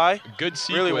 Gets it by. Good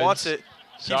sequence. Really wants it.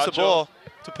 Keeps the ball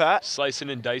to Pat. Slicing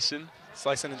and dicing.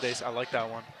 Slicing and dicing. I like that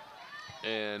one.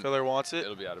 And Filler wants it.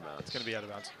 It'll be out of bounds. It's going to be out of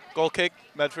bounds. Goal kick,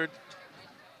 Medford.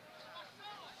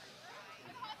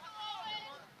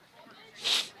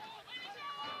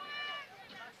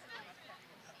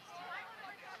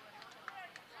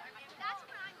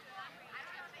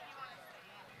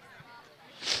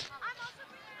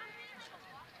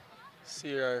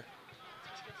 See our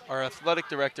athletic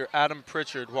director, Adam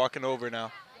Pritchard, walking over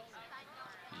now.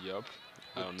 Yep.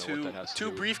 I don't know what that has to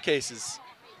do. Two briefcases.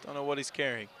 Don't know what he's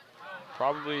carrying.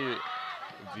 Probably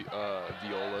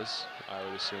violas, I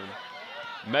would assume.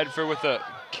 Medford with a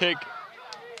kick,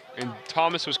 and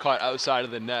Thomas was caught outside of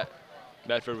the net.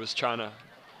 Medford was trying to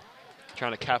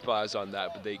capitalize on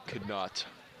that, but they could not.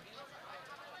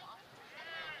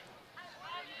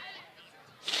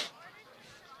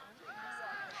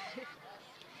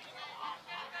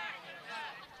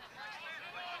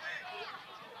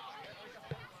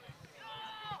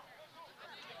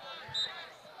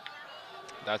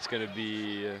 That's going to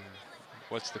be,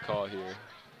 what's the call here?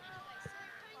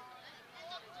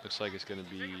 Looks like it's going to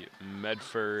be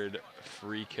Medford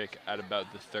free kick at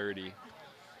about the 30.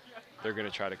 They're going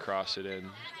to try to cross it in.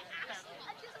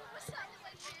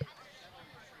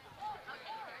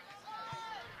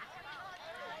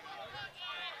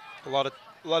 A lot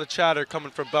of chatter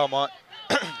coming from Belmont.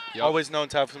 Yep. Always known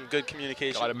to have some good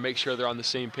communication. Got to make sure they're on the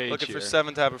same page. Looking here. for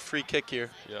 7 to have a free kick here.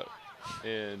 Yep.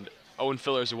 And Owen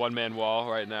Filler's a one-man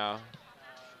wall right now.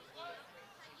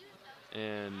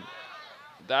 And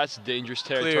that's dangerous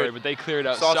territory, but they cleared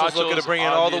out. Saeh's looking to bring it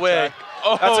all the way.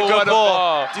 Oh, that's a good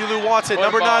ball. Dilu wants it.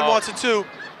 Number 9 wants it too.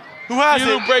 Who has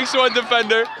Dilu it? breaks one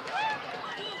defender.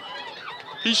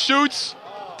 He shoots.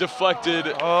 Deflected,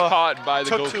 caught by the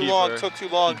goalkeeper. Took too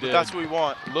long, but that's what we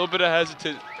want. A little bit of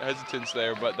hesitance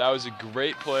there, but that was a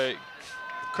great play. The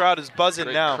crowd is buzzing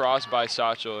great now. Cross by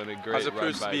Saeh and a great as it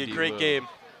proves to be a great game,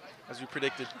 as we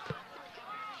predicted.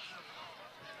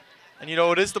 And you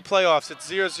know, it is the playoffs. It's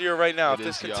 0-0 right now. If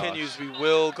this continues, we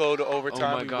will go to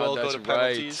overtime. Oh my God, we will go to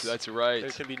penalties. That's right. There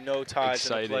can be no ties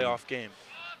in a playoff game.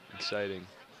 Exciting.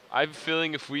 I have a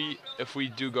feeling if we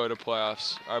do go to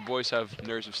playoffs, our boys have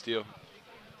nerves of steel.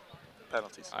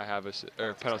 Penalties.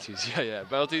 Penalties. Yeah.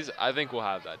 Penalties. I think we'll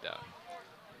have that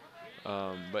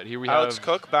down. But here we Alex have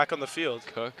Cook back on the field.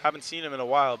 Cook. Haven't seen him in a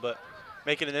while, but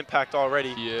making an impact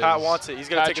already. He is. Pat wants it. He's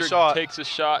going to take a shot. Takes a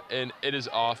shot, and it is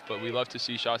off, but we love to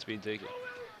see shots being taken.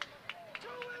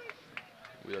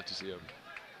 We love to see them.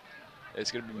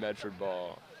 It's going to be Medford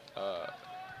ball,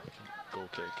 goal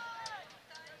kick.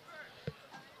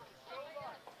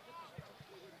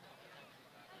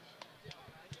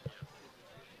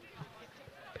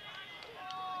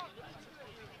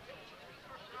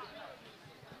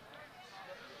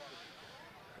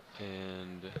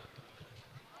 And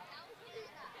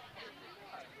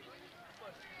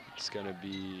it's going to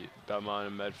be Belmont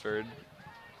and Medford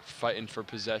fighting for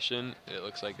possession. It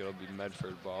looks like it'll be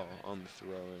Medford ball on the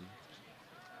throw-in.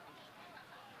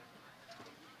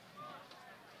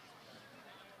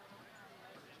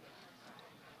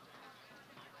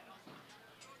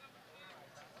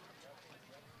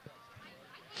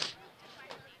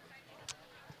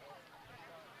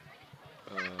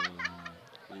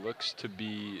 Looks to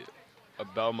be a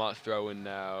Belmont throw-in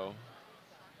now.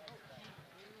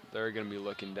 They're going to be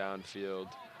looking downfield.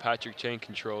 Patrick Chain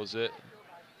controls it,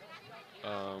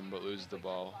 but loses the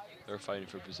ball. They're fighting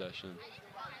for possession.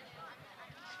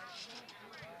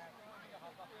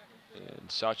 And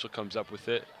Satchel comes up with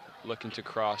it, looking to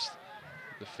cross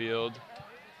the field.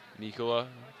 Nikola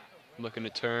looking to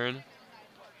turn.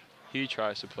 He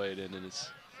tries to play it in, and it's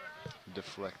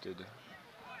deflected.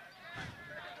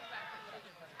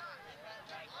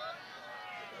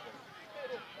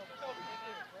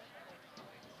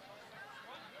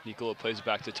 Nikola plays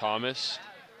back to Thomas.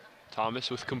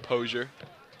 Thomas with composure.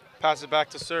 Pass it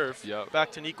back to serve. Yep.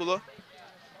 Back to Nikola.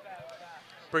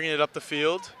 Bringing it up the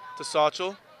field to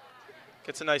Satchel.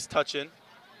 Gets a nice touch in.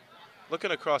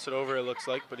 Looking to cross it over, it looks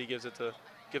like, but he gives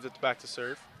it back to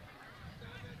serve.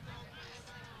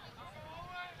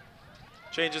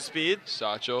 Changes speed.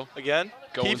 Satchel. Again.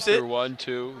 Going Keeps through it. 1-2.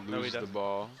 No, he Loses the doesn't.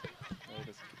 ball.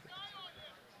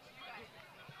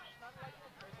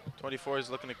 24 is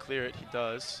looking to clear it. He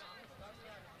does.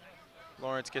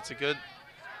 Lawrence gets a touch.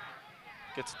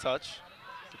 Gets a touch.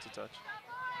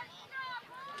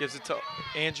 Gives it to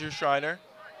Andrew Schreiner,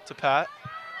 to Pat.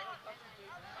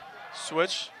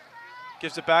 Switch.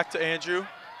 Gives it back to Andrew.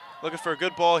 Looking for a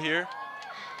good ball here.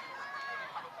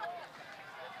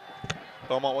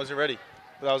 Belmont wasn't ready,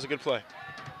 but that was a good play.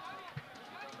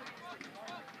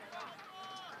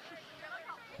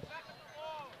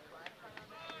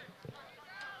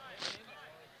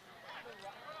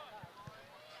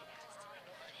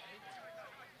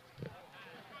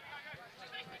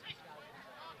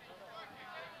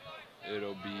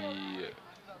 It'll be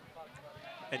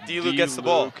And D-Lou gets the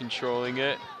ball. Controlling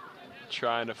it,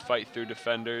 trying to fight through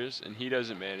defenders, and he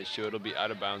doesn't manage to. It'll be out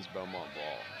of bounds Belmont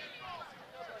ball.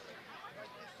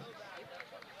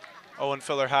 Owen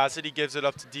Filler has it. He gives it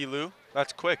up to D-Lou.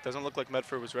 That's quick. Doesn't look like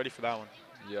Medford was ready for that one.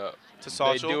 Yeah. To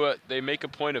Satchel. They do it. They make a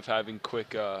point of having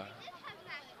quick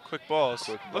balls.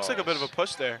 Looks like a bit of a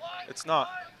push there. It's not.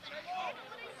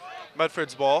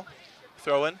 Medford's ball.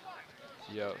 Throw in.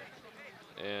 Yep.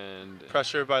 And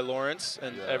pressure by Lawrence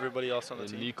and everybody else on the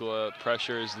team. Nikola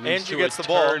pressures, leads Andrew to gets a the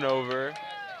ball. turnover.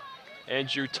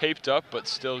 Andrew taped up, but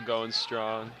still going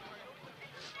strong.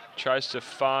 Tries to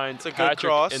find It's a good Patrick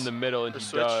cross in the middle, and or he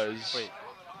switch. does. Wait,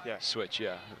 yeah. Switch,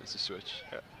 yeah, it's a switch.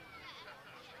 Yeah.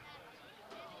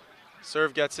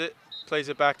 Serve gets it, plays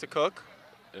it back to Cook.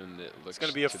 And it looks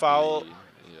going to be a foul.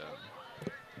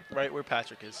 Yeah. Right where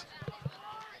Patrick is.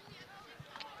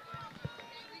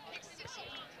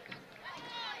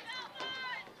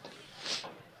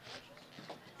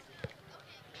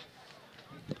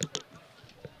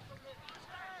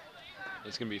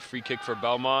 It's going to be a free kick for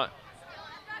Belmont.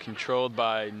 Controlled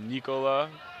by Nikola.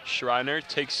 Schreiner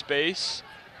takes space,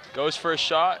 goes for a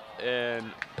shot,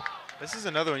 and this is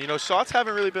another one. You know, shots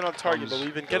haven't really been on target, but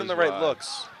we've been getting the right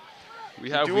looks. We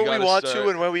do what we want to,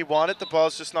 and when we want it, the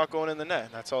ball's just not going in the net.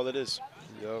 That's all it is.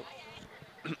 Yep.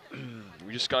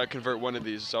 We just got to convert one of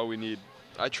these. That's all we need.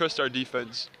 I trust our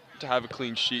defense to have a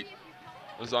clean sheet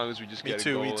as long as we just get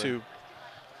a goal. Me too.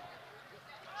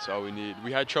 That's all we need.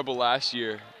 We had trouble last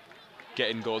year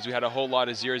getting goals. We had a whole lot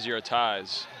of 0-0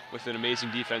 ties with an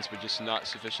amazing defense, but just not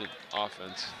sufficient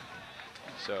offense.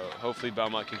 So hopefully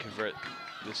Belmont can convert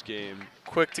this game.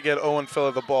 Quick to get Owen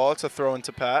Filler the ball. It's a throw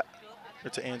into Pat, or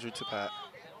to Andrew to Pat.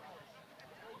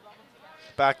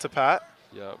 Back to Pat.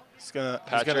 Yep.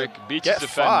 Patrick beats his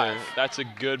defender. That's a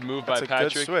good move by Patrick.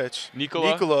 That's a good switch.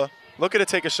 Nikola looking to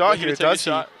take a shot here. Does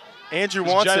he? Andrew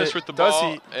wants it. With the does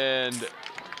ball, he? And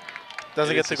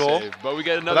doesn't get the goal. Save. But we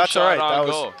get another shot on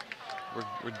goal.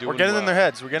 We're getting in their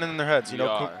heads. We're getting in their heads. You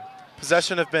know,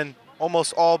 possession have been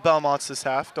almost all Belmont's this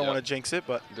half. Don't want to jinx it,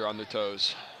 but they're on their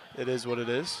toes. It is what it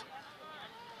is.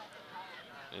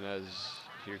 And as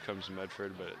here comes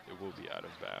Medford, but it will be out of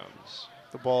bounds.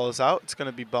 The ball is out. It's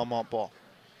going to be Belmont ball.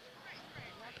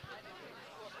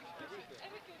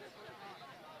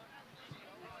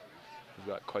 We've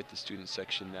got quite the student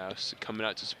section now, so coming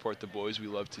out to support the boys. We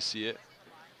love to see it.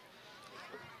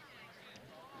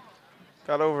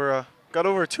 Got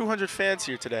over 200 fans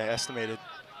here today, estimated.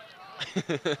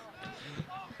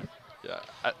 Yeah,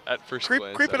 at first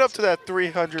glance. Creep it up to that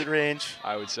 300 range.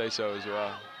 I would say so as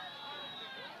well.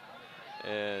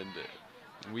 And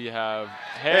we have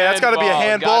hey, that's got to be a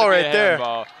handball right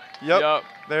there. Yep.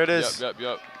 There it is.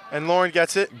 Yep. And Lauren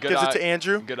gets it, gives it to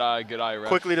Andrew. Good eye, ref.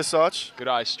 Quickly to Sach. Good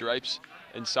eye, Stripes.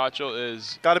 And Satchel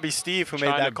is got to be Steve who made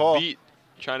that call.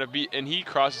 Trying to beat, and he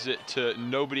crosses it to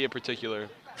nobody in particular.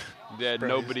 They had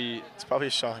nobody. It's probably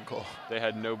a shot and goal. They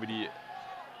had nobody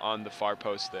on the far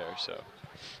post there, so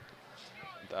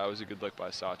that was a good look by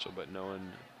Satchel, but no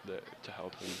one there to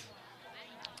help him.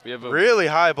 We have a really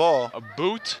high ball. A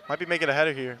boot. Might be making a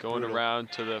header here. Going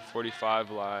around to the 45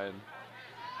 line.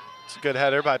 It's a good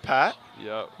header by Pat.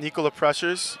 Yep. Nicola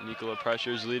pressures. Nicola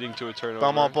pressures, leading to a turnover.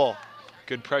 Belmont ball.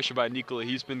 Good pressure by Nicola.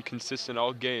 He's been consistent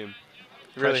all game.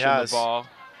 He really has. The ball,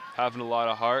 having a lot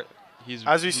of heart.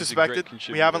 As we suspected,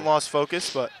 we haven't lost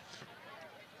focus, but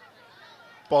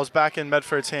ball's back in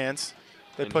Medford's hands.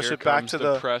 They push it back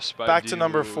to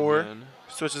number 4. Man.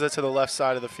 Switches it to the left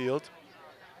side of the field.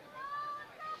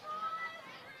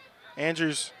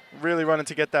 Andrews really running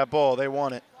to get that ball. They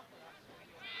want it.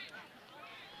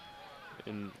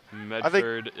 And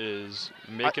Medford is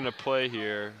making a play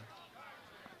here,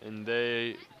 and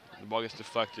the ball gets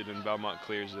deflected, and Belmont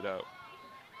clears it out.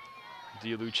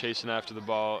 Delu chasing after the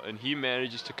ball, and he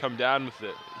manages to come down with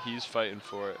it. He's fighting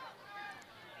for it,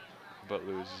 but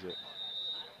loses it.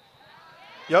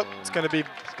 Yep, it's gonna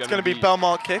be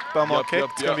Belmont kick. Belmont kick.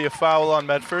 It's gonna be a foul on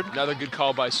Medford. Another good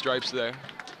call by Stripes there.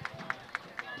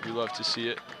 We love to see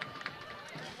it.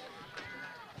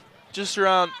 Just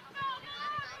around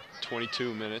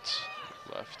 22 minutes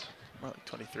left. Well,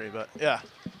 23, but yeah.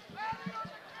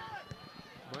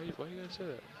 Why you gotta say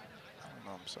that? I don't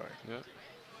know, I'm sorry. Yep,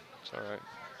 it's all right.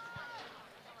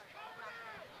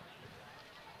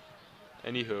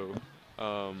 Anywho,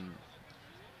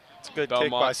 it's a good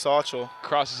Belmont kick by Saeh.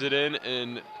 Crosses it in,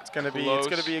 and it's gonna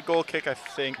be a goal kick, I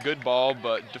think. Good ball,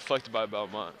 but deflected by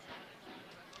Belmont.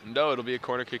 No, it'll be a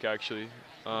corner kick actually.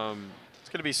 It's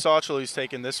gonna be Saeh who's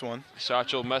taking this one.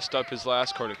 Saeh messed up his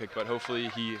last corner kick, but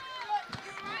hopefully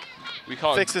we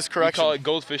call it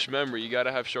goldfish memory. You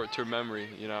gotta have short-term memory,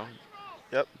 you know.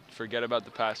 Yep. Forget about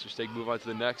the past mistake, move on to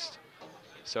the next.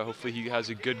 So hopefully he has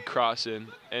a good cross in,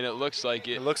 and it looks like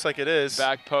it. It looks like it is.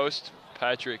 Back post,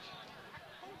 Patrick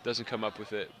doesn't come up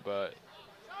with it, but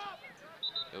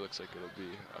it looks like it'll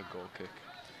be a goal kick.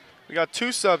 We got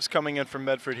 2 subs coming in from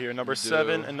Medford here, number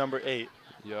 7 and number 8.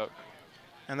 Yep.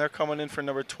 And they're coming in for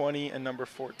number 20 and number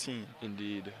 14.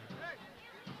 Indeed.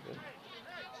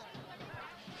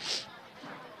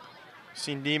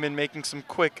 See Neiman making some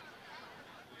quick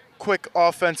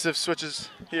offensive switches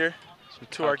here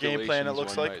to our game plan, it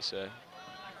looks like.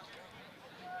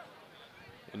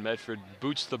 And Medford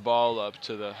boots the ball up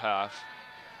to the half.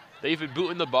 They've been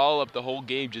booting the ball up the whole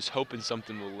game, just hoping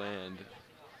something will land.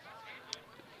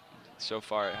 So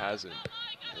far it hasn't,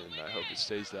 and I hope it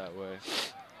stays that way.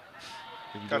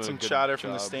 Got some chatter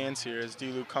from the stands here as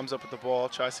Delu comes up with the ball,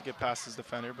 tries to get past his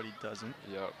defender, but he doesn't.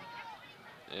 Yep.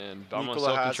 And Belmont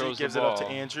Nicola still controls gives the ball. It up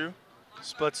to Andrew.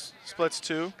 Splits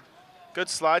 2. Good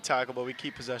slide tackle, but we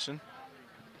keep possession.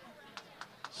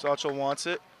 Saeh wants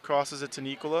it, crosses it to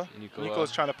Nicola.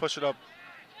 Nicola's trying to push it up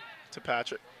to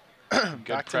Patrick.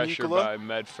 Good pressure by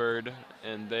Medford,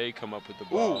 and they come up with the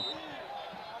ball. Ooh.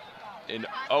 And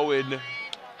Owen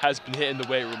has been hitting the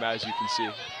weight room, as you can see.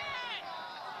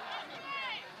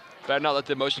 Better not let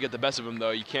the emotion get the best of him,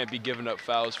 though. You can't be giving up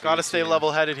fouls. Got to stay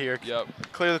level-headed here. Yep.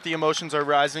 Clear that the emotions are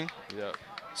rising. Yep.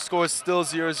 Score is still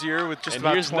 0-0 with just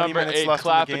about 20 minutes left in the game. And here's number 8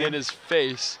 clapping in his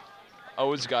face.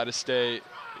 Owen's got to stay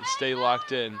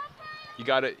locked in. You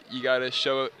gotta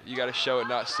show it. You gotta show it,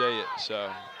 not say it.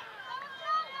 So.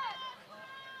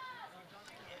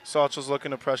 Saeh's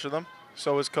looking to pressure them.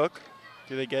 So is Cook.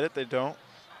 Do they get it? They don't.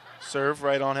 Serve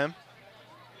right on him.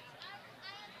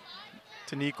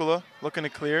 To Nicola, looking to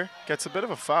clear. Gets a bit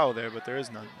of a foul there, but there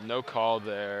is none. No call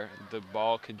there. The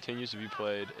ball continues to be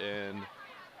played, and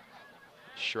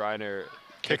Schreiner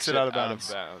kicks it out of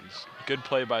bounds. Good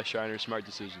play by Schreiner. Smart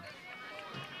decision.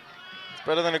 It's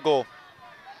better than a goal.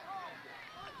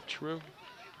 True.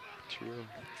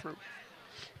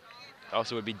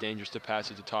 Also, it would be dangerous to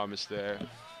pass it to Thomas there.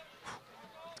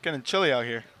 It's getting chilly out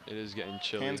here. It is getting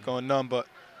chilly. Hands going numb, but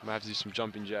might have to do some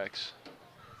jumping jacks.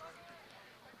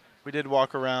 We did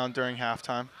walk around during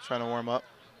halftime, trying to warm up.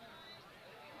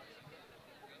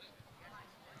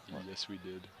 Yes, we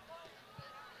did.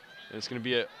 And it's going to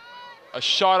be a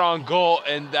shot on goal,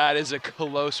 and that is a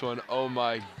close one. Oh,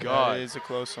 my God. That is a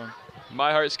close one.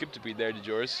 My heart skipped a beat there, did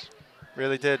yours?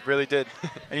 Really did.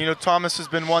 And, you know, Thomas has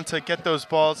been one to get those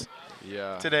balls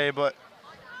today, but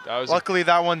luckily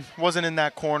that one wasn't in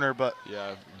that corner. But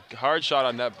yeah, hard shot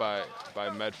on net by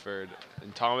Medford.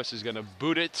 And Thomas is going to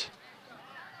boot it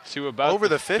to about over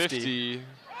the 50.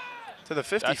 To the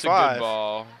 55. That's a good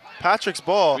ball. Patrick's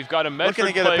ball. We've got a Medford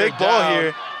looking to get a big ball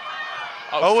here.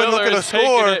 Owen looking to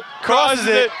score. Crosses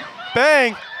it.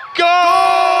 Bang. Goal!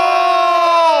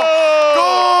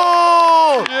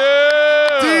 Goal!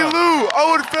 Yeah! D-Lou.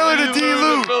 Owen Filler to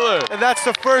D-Lou. And that's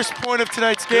the first point of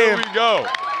tonight's game. Here we go.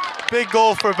 Big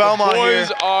goal for Belmont here. The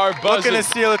boys are buzzing. Looking to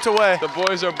steal it away. The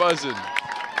boys are buzzing.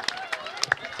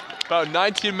 About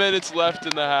 19 minutes left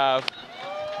in the half.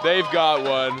 They've got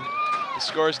one. The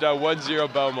score is now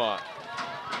 1-0 Belmont.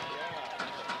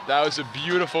 That was a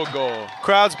beautiful goal.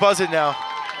 Crowd's buzzing now.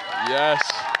 Yes.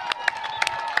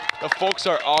 The folks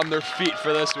are on their feet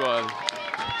for this one.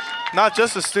 Not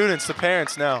just the students, the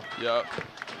parents now. Yep.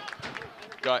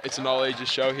 It's an all-ages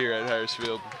show here at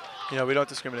Harrisfield. You know, we don't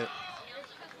discriminate.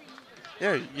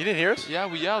 Yeah, you didn't hear us? Yeah,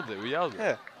 we yelled it. Yeah.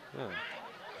 Yeah.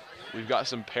 We've got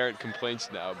some parent complaints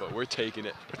now, but we're taking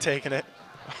it. We're taking it.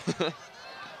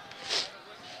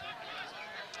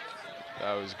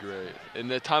 That was great.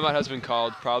 And the timeout has been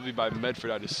called probably by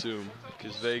Medford, I'd assume,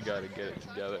 because they got to get it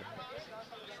together.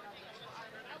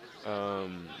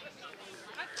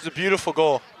 It's a beautiful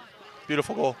goal.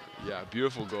 Beautiful goal. Yeah,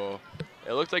 beautiful goal.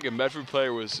 It looked like a Medford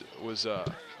player was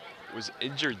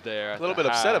injured there. A little bit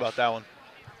upset about that one.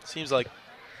 Seems like.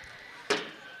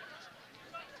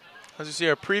 As you see,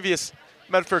 our previous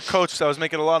Medford coach that was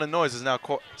making a lot of noise is now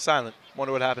silent.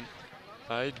 Wonder what happened.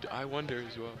 I wonder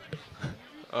as well.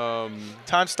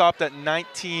 Time stopped at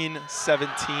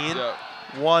 19:17. Yeah.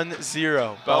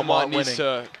 1-0. Belmont winning. needs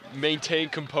to maintain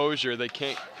composure. They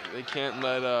can't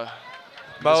let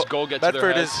this goal get to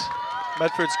their heads.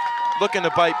 Medford's looking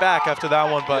to bite back after that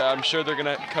one, but yeah, I'm sure they're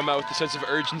gonna come out with the sense of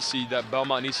urgency that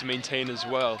Belmont needs to maintain as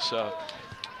well. So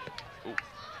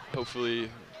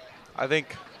hopefully, I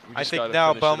think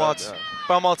now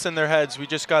Belmont's in their heads. We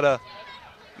just gotta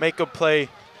make them play a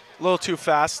little too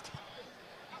fast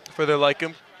for their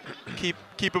liking. Keep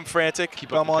them frantic. Keep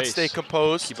Belmont up the pace. stay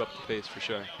composed. Keep up the pace for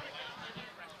sure.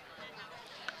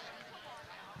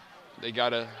 They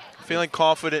gotta. Feeling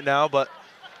confident now, but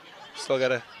still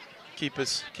gotta keep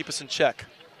us in check.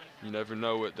 You never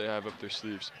know what they have up their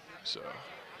sleeves, so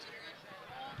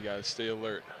you gotta stay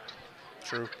alert.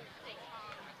 True.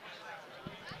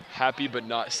 Happy but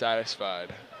not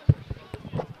satisfied.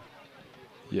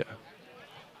 Yeah.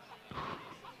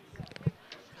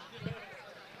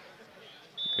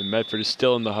 And Medford is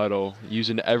still in the huddle,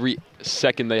 using every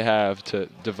second they have to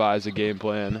devise a game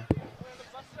plan.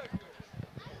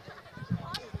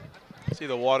 See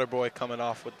the water boy coming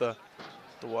off with the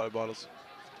water bottles.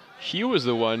 He was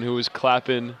the one who was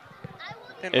clapping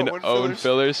in Owen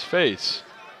Filler's face.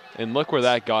 And look where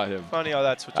that got him. Funny how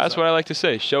that switches That's up. what I like to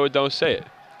say. Show it, don't say it.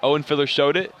 Owen Filler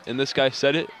showed it, and this guy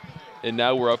said it, and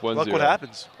now we're up 1-0. Look what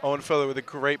happens. Owen Filler with a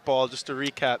great ball, just to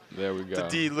recap. There we go. To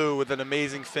D. Lou with an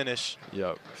amazing finish.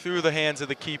 Yep. Through the hands of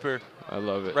the keeper. I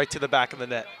love it. Right to the back of the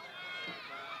net.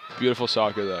 Beautiful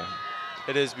soccer, though.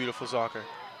 It is beautiful soccer.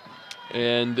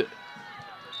 And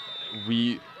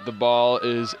the ball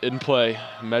is in play.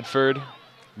 Medford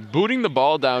booting the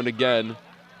ball down again.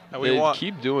 And They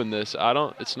keep doing this.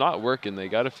 It's not working. They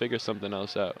got to figure something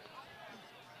else out.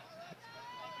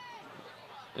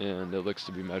 And it looks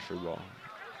to be Medford ball.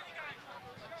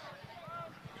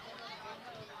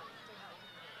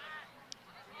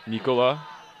 Nicola,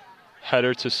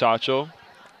 header to Saeh.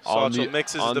 Saeh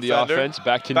mixes on the the defender. offense.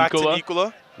 Back to Nicola.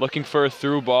 Nicola. Looking for a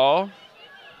through ball.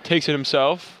 Takes it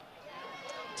himself.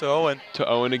 To Owen. To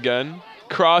Owen again.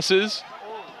 Crosses.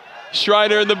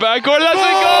 Schreiner in the backcourt. That's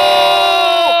a goal!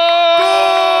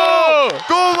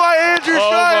 Goal by Andrew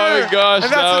Schreiner! Oh my gosh,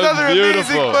 and that's another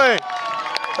amazing play.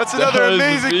 That's another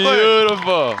amazing play.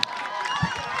 Beautiful.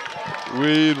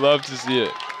 We love to see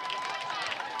it.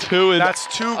 That's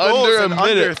two goals in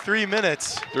under 3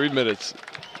 minutes. 3 minutes.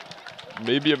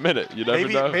 Maybe a minute. You never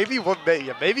know. Maybe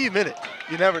a minute.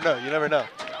 You never know. You never know.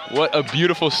 What a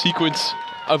beautiful sequence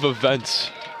of events.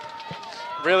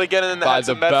 Really getting in the by hands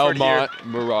the of Medford Belmont here.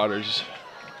 Marauders.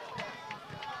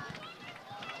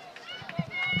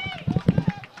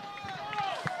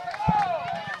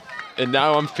 And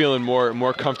now I'm feeling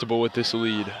more comfortable with this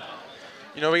lead.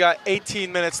 You know, we got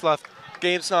 18 minutes left.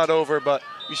 Game's not over, but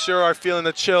we sure are feeling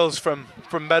the chills from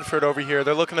Medford over here.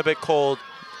 They're looking a bit cold,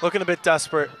 looking a bit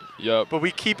desperate. Yep. But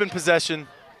we keep in possession.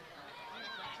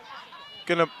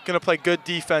 Gonna play good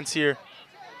defense here.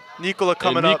 Nicola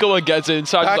coming up. Nicola gets it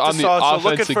inside on the Saeh, offense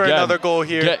looking for again. another goal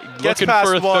here. Looking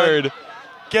for a third.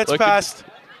 Gets past.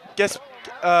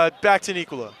 Back to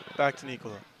Nicola. Back to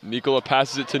Nicola. Nicola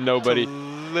passes it to nobody.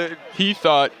 I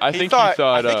think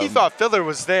he thought Filler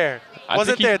was there.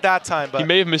 Wasn't there at that time, but he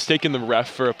may have mistaken the ref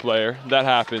for a player. That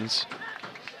happens.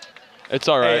 It's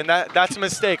all right. Hey, and that's a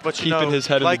mistake, but keeping his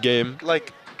head in the game.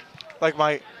 Like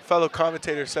my fellow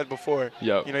commentator said before.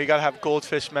 Yep. You know, you gotta have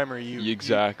goldfish memory.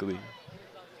 Exactly.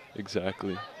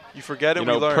 You forget it. You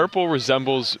know, purple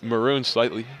resembles maroon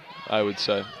slightly, I would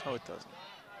say. Oh, it doesn't.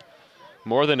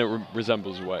 More than it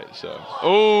resembles white. So.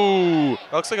 Oh.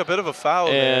 Looks like a bit of a foul.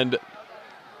 And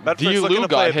D. Lou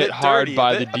got hit hard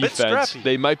by the defense.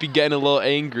 They might be getting a little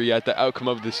angry at the outcome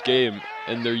of this game,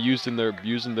 and they're using their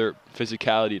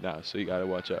physicality now. So you got to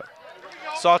watch out.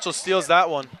 Saeh steals that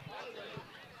one.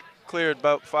 Cleared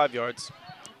about 5 yards.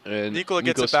 And Nikola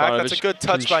gets it back. That's a good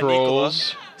touch by Nikola.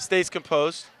 Stays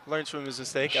composed. Learns from his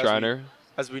mistake. Schreiner,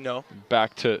 as we know.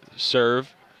 Back to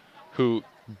serve, who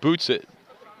boots it,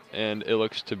 and it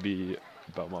looks to be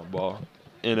Belmont ball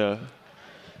in a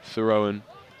throw-in.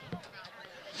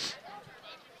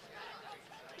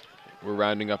 We're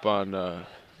rounding up on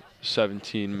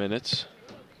 17 minutes.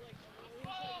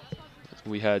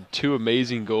 We had 2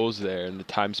 amazing goals there in the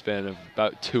time span of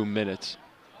about 2 minutes.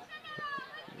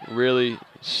 Really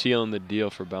sealing the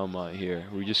deal for Belmont here.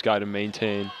 We just got to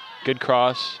maintain good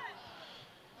cross.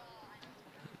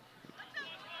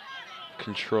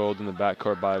 Controlled in the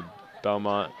backcourt by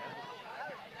Belmont.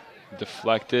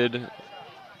 Deflected.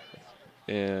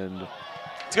 And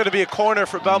it's going to be a corner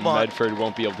for Belmont. Medford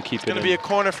won't be able to keep it in. It's going to be a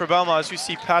corner for Belmont as we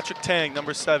see Patrick Tang,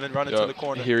 number 7, run into the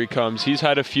corner. Here he comes. He's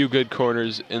had a few good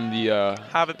corners in the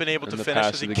haven't been able to finish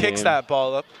as he kicks that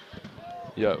ball up.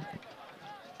 Yep.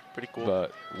 Pretty cool.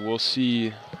 But we'll see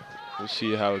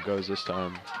how it goes this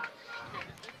time.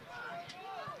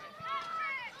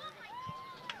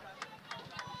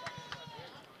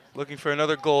 Looking for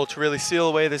another goal to really seal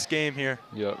away this game here.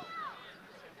 Yep.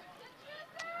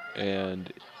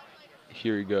 And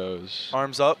here he goes.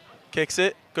 Arms up, kicks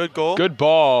it. Good goal. Good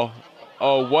ball.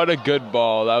 Oh, what a good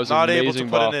ball. That was an amazing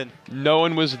ball. Not able to put it in. No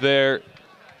one was there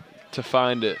to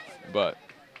find it, but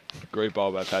great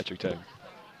ball by Patrick Tang.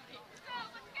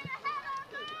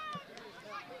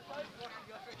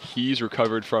 He's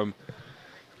recovered from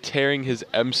tearing his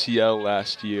MCL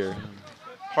last year.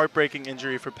 Heartbreaking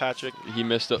injury for Patrick. He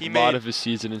missed a lot of his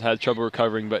season and had trouble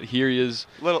recovering, but here he is.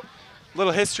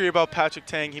 Little history about Patrick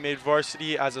Tang. He made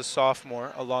varsity as a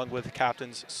sophomore, along with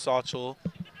captains Saeh,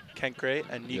 Kenkre,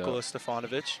 and Nikola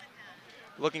Stefanovic.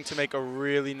 Looking to make a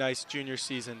really nice junior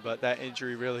season, but that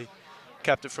injury really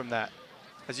kept it from that.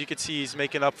 As you can see, he's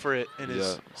making up for it in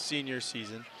his senior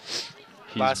season.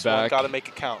 He's back. Got to make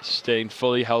it count. Staying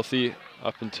fully healthy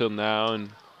up until now, and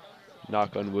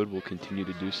knock on wood, will continue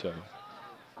to do so.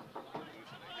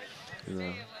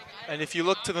 And if you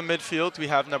look to the midfield, we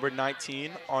have number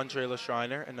 19, Andre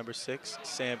LaShriner, and number 6,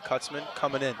 Sam Kutzman,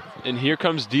 coming in. And here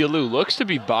comes Diallo. Looks to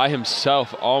be by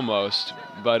himself almost,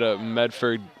 but a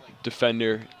Medford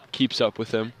defender keeps up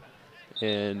with him.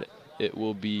 And it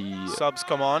will be subs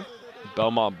come on.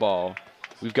 Belmont ball.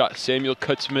 We've got Samuel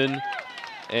Kutzman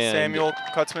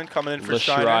and coming in for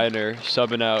Schreiner.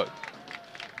 Subbing out.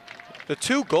 The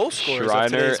 2 goal scorers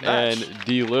Schreiner of today's match. and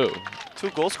Diallo. 2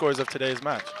 goal scorers of today's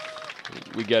match.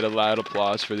 We get a loud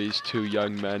applause for these 2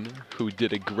 young men who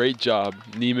did a great job.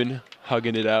 Neiman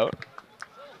hugging it out.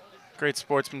 Great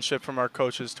sportsmanship from our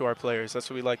coaches to our players. That's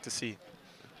what we like to see.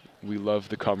 We love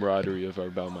the camaraderie of our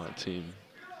Belmont team.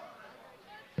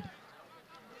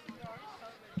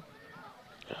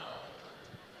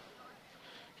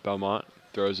 Belmont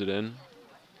throws it in.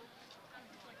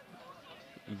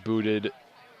 Booted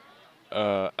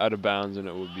out of bounds, and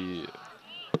it will be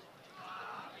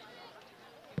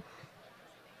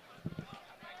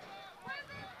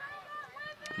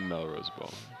Melrose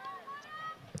ball.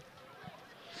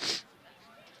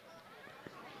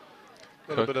 A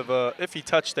little bit of a iffy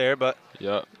touch there, but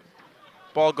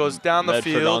ball goes down the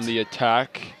Medford field. On the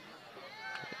attack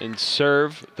and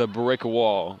serve the brick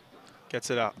wall.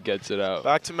 Gets it out. Gets it out.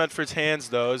 Back to Medford's hands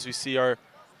though, as we see our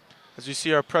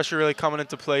pressure really coming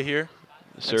into play here.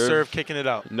 Serve kicking it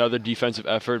out. Another defensive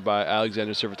effort by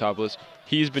Alexander Servatopoulos.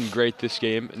 He's been great this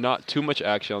game. Not too much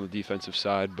action on the defensive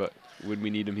side, but when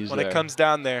we need him, he's there. When it comes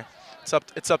down there,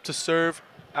 it's up to serve,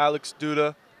 Alex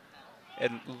Duda,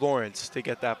 and Lawrence to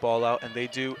get that ball out, and they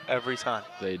do every time.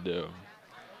 They do.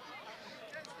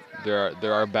 They're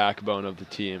our backbone of the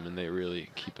team, and they really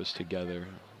keep us together.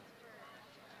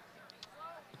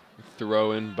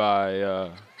 Throw in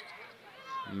by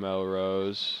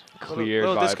Melrose. Cleared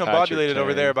little by discombobulated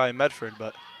over there by Medford,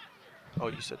 but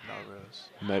you said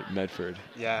Melrose. Medford.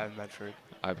 Yeah, Medford.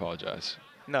 I apologize.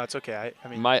 No, it's okay. I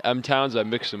mean, my M-Towns, I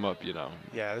mix them up, you know.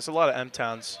 Yeah, there's a lot of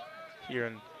M-Towns here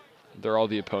in. They're all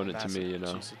the opponent to me, you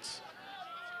know. It's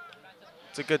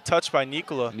a good touch by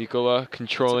Nikola. Nikola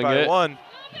controlling it. One.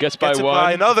 Gets by one.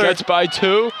 By another. Gets by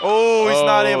 2. Oh, he's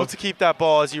not able to keep that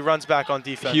ball as he runs back on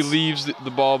defense. He leaves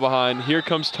the ball behind. Here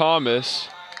comes Thomas.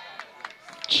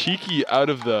 Cheeky out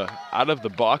of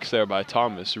the box there by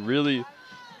Thomas. Really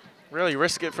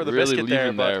risk it for the really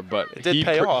biscuit there, but it did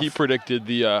pay off. He predicted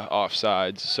the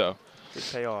offsides, so. Did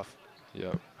pay off.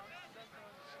 Yep.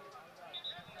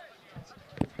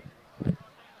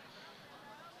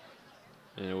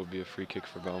 And it will be a free kick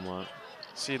for Belmont.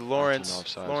 See Lawrence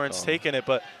taking it,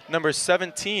 but number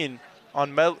 17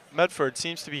 on Medford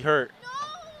seems to be hurt.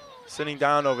 Sitting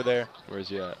down over there. Where's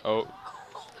he at? Oh.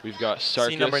 We've got Sarkis.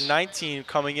 See number 19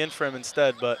 coming in for him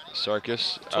instead, but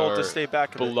Sarkis, told our to stay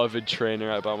back a bit. beloved trainer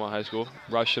at Belmont High School,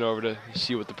 rushing over to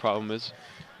see what the problem is.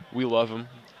 We love him.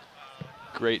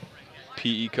 Great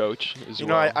PE coach as well. You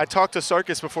know, I talked to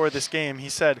Sarkis before this game. He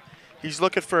said he's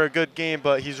looking for a good game,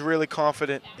 but he's really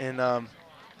confident in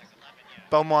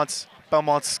Belmont's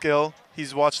skill.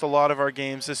 He's watched a lot of our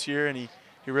games this year, and he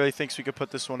really thinks we could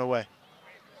put this one away.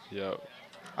 Yeah.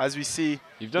 As we see,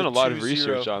 you've done a lot of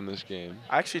research on this game.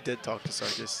 I actually did talk to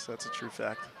Sarkis. That's a true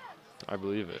fact. I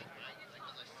believe it.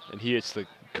 And he hits the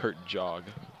curt jog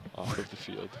off of the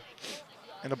field.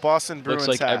 And a Boston Bruins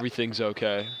looks like hat. everything's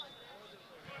okay.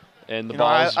 And the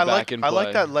ball's back in play. I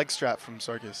like that leg strap from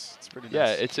Sarkis. It's pretty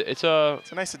nice. Yeah, it's a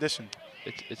nice addition.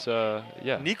 It's a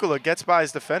yeah. Nikola gets by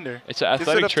his defender. It's an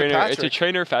athletic trainer. It's a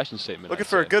trainer fashion statement. Looking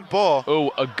for a good ball.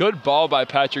 Oh, a good ball by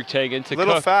Patrick Tang into Cook. A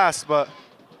little fast, but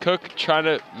Cook trying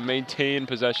to maintain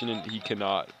possession, and he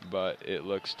cannot. But it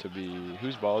looks to be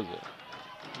whose ball is it?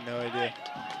 No idea.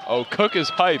 Oh, Cook is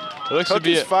hype. It looks Cook to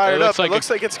be is fired up. Like it looks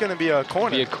like it's going to be a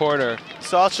corner. Be a corner.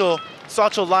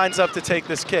 Saeh lines up to take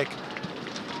this kick.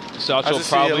 Saeh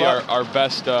probably our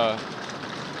best.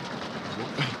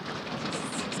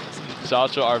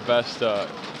 Saeh our best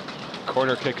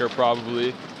corner kicker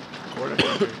probably. Corner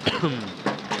kicker.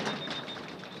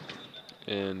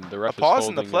 And the ref a pause is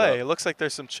in the play. It looks like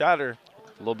there's some chatter.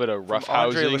 A little bit of rough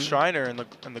Andre housing. Leschreiner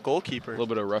and the goalkeeper. A little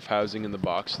bit of rough housing in the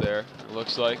box there, it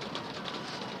looks like.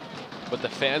 But the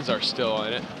fans are still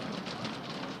in it.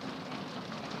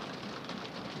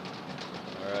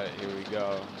 All right, here we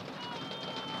go.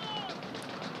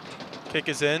 Kick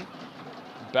is in.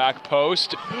 Back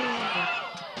post.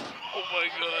 Oh my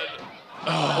God.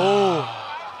 Oh.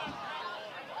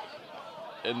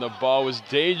 And the ball was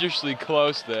dangerously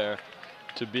close there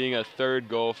to being a third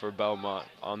goal for Belmont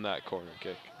on that corner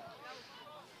kick.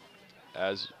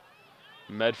 As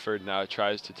Medford now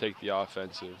tries to take the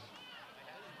offensive.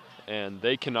 And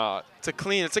they cannot. It's a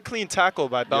clean tackle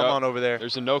by Belmont over there.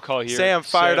 There's a no call here. Sam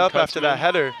fired up after that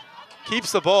header.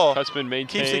 Keeps the ball. Kutzman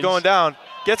maintains. Keeps it going down.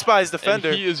 Gets by his defender.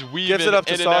 And he is weaving gives it up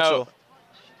to Saeh.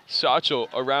 Saeh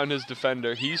around his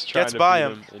defender. He's trying to by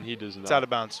beat him, and he does not. It's out of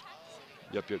bounds.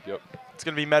 Yep. It's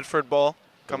going to be Medford ball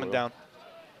coming down.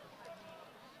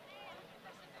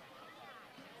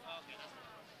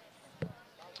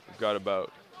 We've got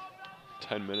about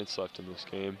 10 minutes left in this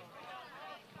game.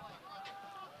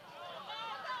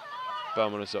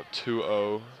 Belmont is up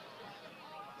 2-0.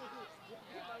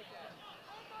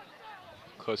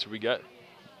 Closer we get,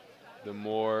 the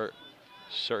more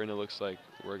certain it looks like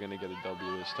we're going to get a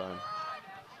W this time.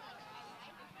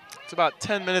 It's about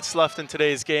 10 minutes left in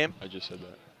today's game. I just said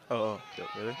that. Oh, yep,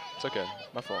 really? It's okay.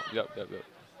 My fault. Yep.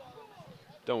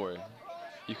 Don't worry.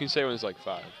 You can say when it's like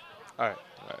 5. All right.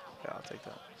 Yeah, I'll take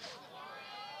that.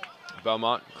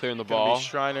 Belmont clearing the ball.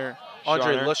 Schreiner.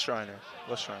 Andre Leschreiner.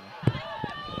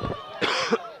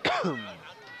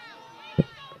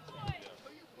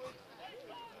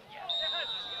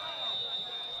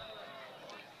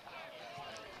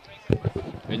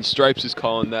 And Stripes is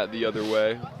calling that the other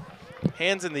way.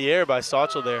 Hands in the air by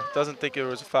Saeh there. Doesn't think it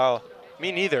was a foul.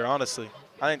 Me neither, honestly.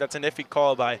 I think that's an iffy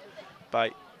call by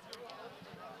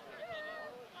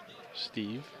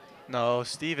Steve? No,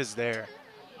 Steve is there.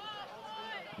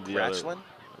 Cratchlin?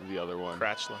 The other one.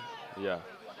 Cratchlin. Yeah.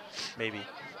 Maybe.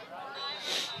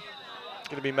 It's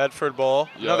going to be Medford ball.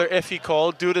 Yep. Another iffy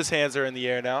call. Duda's hands are in the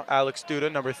air now. Alex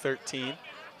Duda, number 13.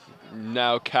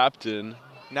 Now captain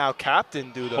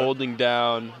Duda. Holding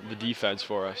down the defense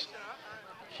for us.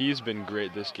 He's been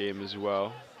great this game as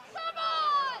well.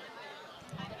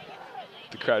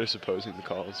 The crowd is opposing the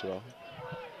call as well.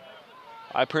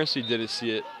 I personally didn't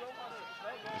see it.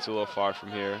 It's a little far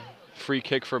from here. Free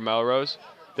kick for Melrose.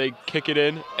 They kick it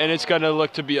in, and it's going to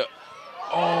look to be a...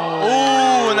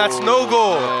 Oh, and that's no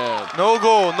goal. Man. No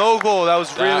goal. That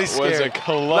was really scary. That was a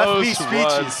close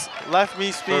Left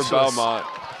me speechless. For Belmont.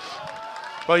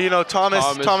 But, you know,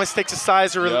 Thomas takes a sigh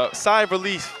of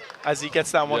relief as he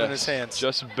gets that one in his hands.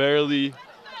 Just barely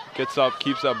gets up,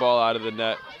 keeps that ball out of the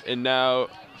net. And now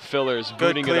Filler's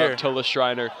booting it up to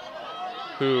Leschreiner,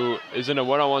 who is in a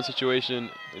one-on-one situation,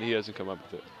 and he doesn't come up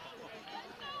with it.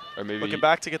 Or maybe looking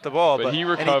back to get the ball, but he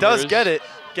recovers. And he does get it.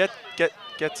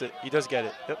 Gets it. He does get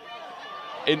it. Yep.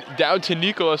 And down to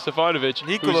Nikola Stefanovic.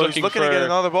 Nikola who's looking to get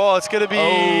another ball. It's gonna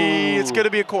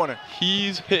be a corner.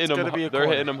 He's hitting him. They're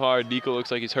hitting him hard. Nikola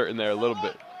looks like he's hurting there a little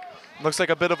bit. Looks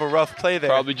like a bit of a rough play there.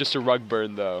 Probably just a rug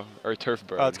burn though, or a turf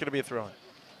burn. Oh, it's gonna be a throw-in.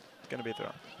 It's gonna be a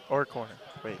throw-in or a corner.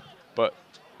 Wait. But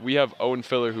we have Owen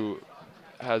Filler who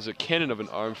has a cannon of an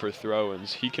arm for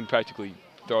throw-ins. He can practically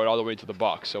throw it all the way to the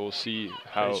box. So we'll see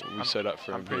how we set up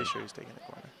for him. I'm pretty sure he's taking the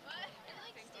corner.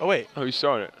 Oh, wait. Oh, he's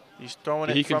throwing it. He's throwing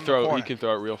it He can from the corner. He can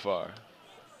throw it real far.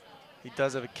 He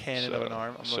does have a cannon of an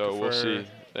arm. So we'll see.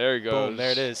 There he goes. Boom, there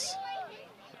it is.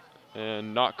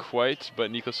 And not quite,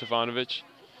 but Nikola Stefanovic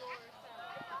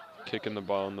kicking the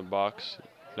ball in the box.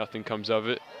 Nothing comes of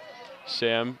it.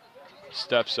 Sam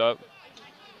steps up.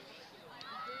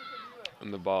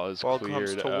 And the ball is cleared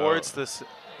comes towards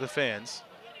the fans.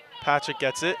 Patrick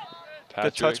gets it.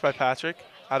 Good touch by Patrick.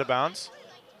 Out of bounds.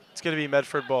 It's going to be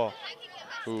Medford ball.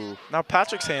 Ooh. Now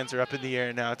Patrick's hands are up in the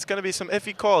air now. It's going to be some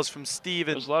iffy calls from Steve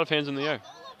and There's a lot of hands in the air.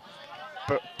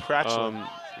 Pratchett.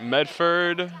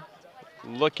 Medford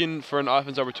looking for an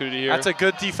offense opportunity here. That's a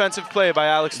good defensive play by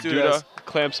Alex Duda.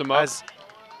 Clamps him up.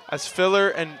 As Filler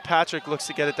and Patrick looks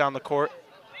to get it down the court.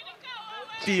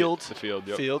 Field. The field,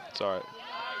 yep. Field. It's all right.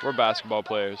 We're basketball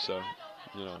players, so,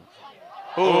 you know.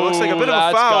 Oh, looks like a bit of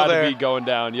a foul there. That's got to be going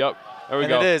down. Yep. There we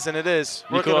go. And it is.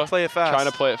 We're going to play it fast. Trying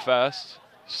to play it fast.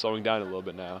 Slowing down a little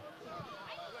bit now.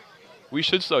 We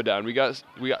should slow down. We got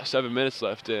 7 minutes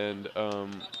left, and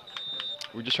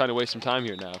we're just trying to waste some time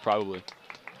here now, probably.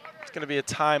 It's going to be a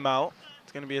timeout.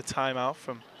 It's going to be a timeout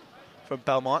from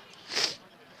Belmont.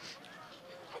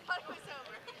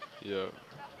 Yeah.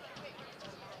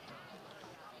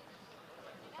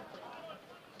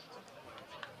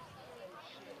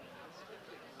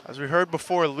 As we heard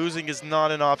before, losing is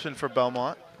not an option for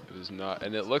Belmont. It is not,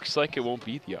 and it looks like it won't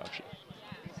be the option.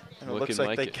 And it looks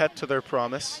like they kept to their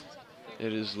promise.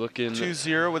 It is looking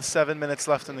 2-0 with 7 minutes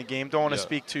left in the game. Don't want to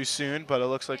speak too soon, but it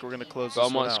looks like we're going to close this one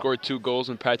out. Belmont scored 2 goals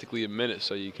in practically a minute,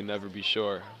 so you can never be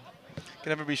sure. Can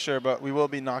never be sure, but we will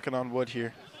be knocking on wood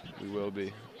here. We will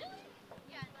be.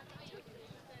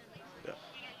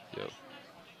 Yep.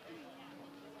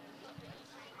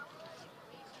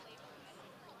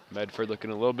 Medford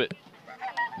looking a little bit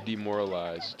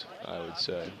demoralized, I would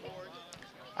say.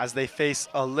 As they face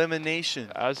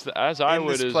elimination. As I would as well. In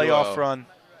this playoff run.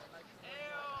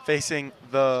 Facing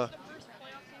the...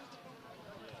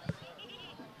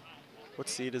 What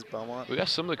seed is Belmont? We got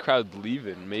some of the crowd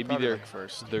leaving. Maybe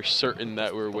they're certain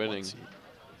that we're winning. Seed.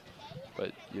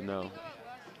 But, you know,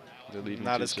 they're leaving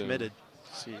not too as soon. committed.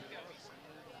 See.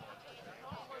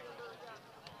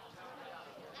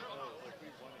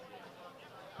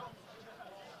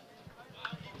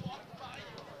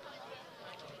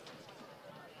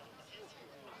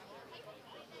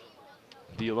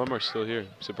 The alum are still here.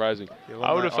 Surprising.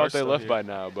 I would have thought they left by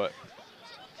now, but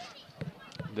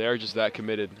they're just that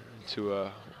committed to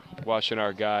watching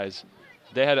our guys.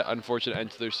 They had an unfortunate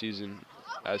end to their season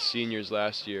as seniors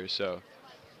last year, so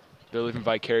they're living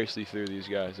vicariously through these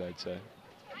guys, I'd say.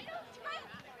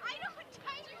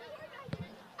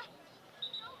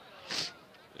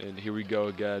 And here we go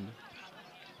again.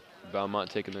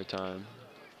 Belmont taking their time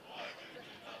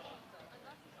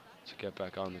to get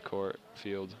back on the court,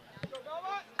 field.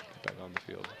 Back on the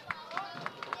field.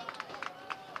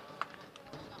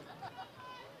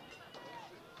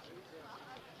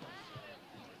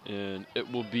 And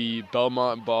it will be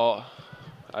Belmont ball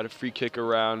at a free kick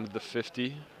around the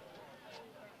 50.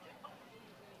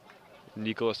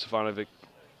 Nikola Stefanovic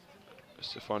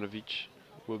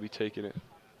will be taking it.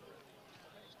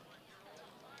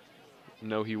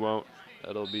 No, he won't.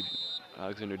 That'll be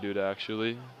Alexander Duda,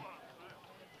 actually.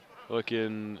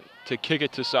 Looking to kick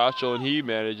it to Satchel, and he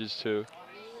manages to.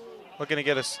 Looking to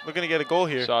get a goal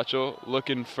here. Satchel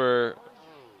looking for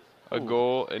a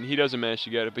goal, and he doesn't manage to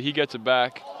get it, but he gets it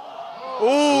back.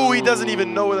 Ooh, he doesn't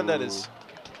even know where the net is.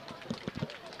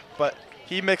 But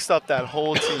he mixed up that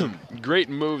whole team. Great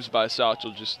moves by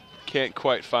Satchel, just can't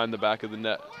quite find the back of the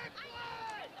net.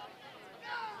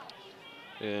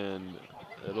 And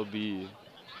it'll be.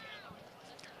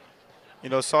 You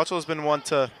know, Satchel has been one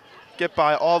to get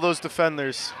by all those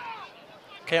defenders.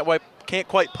 Can't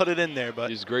quite put it in there, but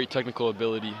he's great technical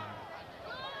ability.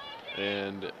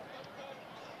 And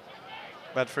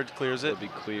Medford clears it. It'll be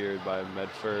cleared by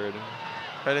Medford.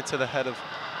 Right into the head of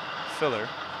Filler.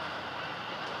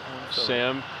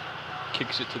 Sam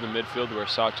kicks it to the midfield where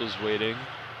Satchel's waiting.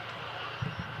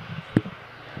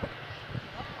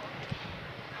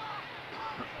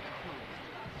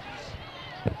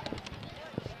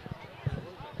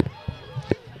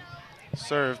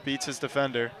 Serve beats his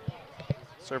defender.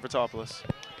 Servitopoulos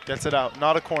gets it out,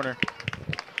 not a corner.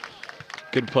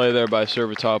 Good play there by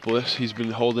Servitopoulos. He's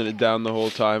been holding it down the whole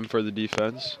time for the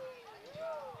defense.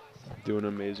 Doing an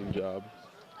amazing job.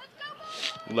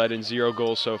 Led in 0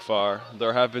 goals so far.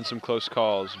 There have been some close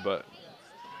calls, but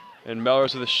and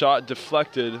Mellors with a shot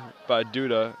deflected by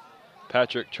Duda.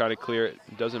 Patrick trying to clear it,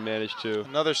 doesn't manage to.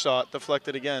 Another shot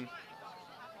deflected again.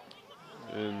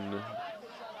 And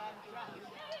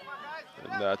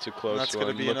that's a close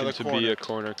one. Looking to be a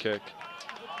corner kick.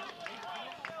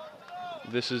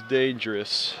 This is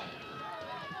dangerous.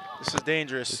 This is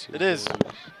dangerous. It This is.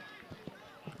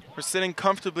 We're sitting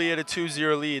comfortably at a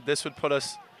 2-0 lead. This would put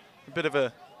us a bit of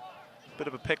a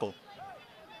pickle.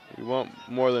 We want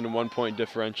more than a 1-point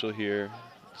differential here.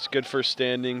 It's good for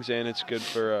standings, and it's good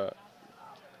for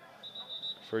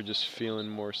just feeling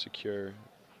more secure.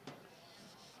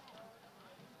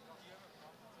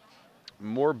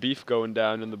 More beef going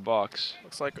down in the box.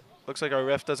 Looks like our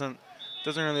ref doesn't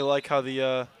really like how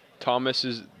the Thomas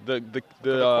is the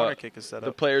corner kick is set the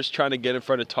up. player's trying to get in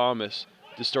front of Thomas,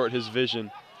 distort his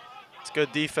vision. It's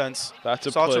good defense. That's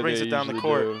a Saeh play brings they it down the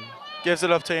usually court. do. Gives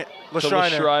it up to To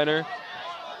Schreiner.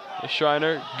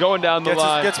 Schreiner going down the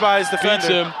line. Gets by his defender. Beats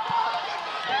him.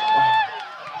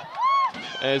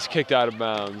 And it's kicked out of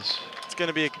bounds. It's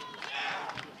gonna be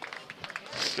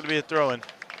a throw-in.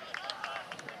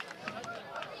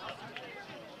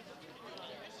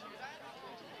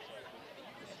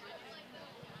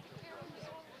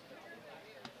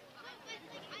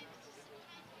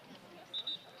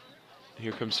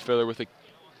 Here comes Filler with an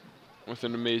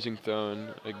amazing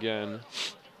throw again.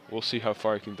 We'll see how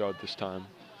far he can throw it this time.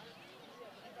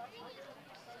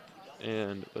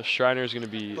 And the Schreiner is going to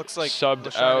be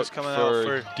subbed out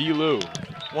for D. Lou.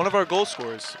 One of our goal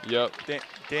scorers. Yep.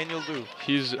 Daniel Lou.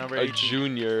 He's number a 18.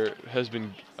 junior, has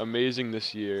been amazing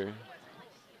this year.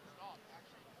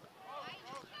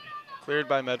 Cleared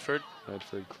by Medford.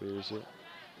 Medford clears it.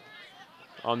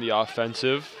 On the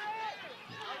offensive.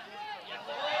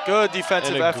 Good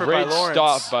defensive effort by Lawrence. Great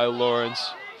stop by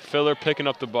Lawrence. Filler picking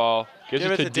up the ball. Gives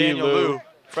it to Daniel Lou.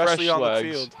 Freshly on the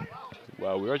field.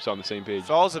 Wow, we were just on the same page.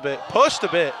 Falls a bit. Pushed a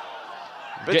bit.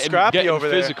 Bit scrappy over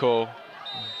there. Physical.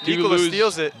 Nicola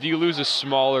steals it. D. Lou's a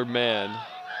smaller man.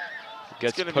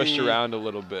 Gets pushed around a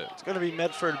little bit. It's going to be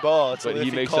Medford ball. It's a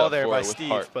iffy call there by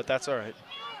Steve, but that's all right.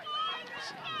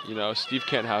 You know, Steve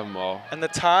can't have them all. And the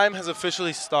time has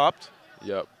officially stopped.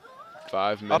 Yep.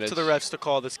 5 minutes. Up to the refs to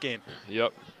call this game.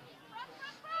 Yep.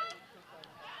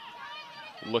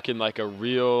 Looking like a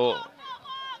real,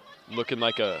 looking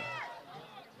like a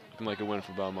win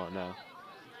for Belmont now.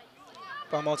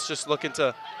 Belmont's just looking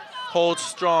to hold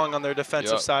strong on their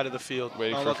defensive side of the field.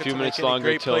 Waiting for a few minutes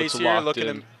longer until it's locked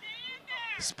in.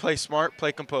 Play smart,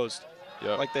 play composed.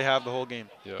 Yep. Like they have the whole game.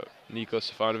 Yep. Niko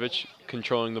Stefanovic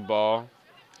controlling the ball,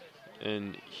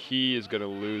 and he is going to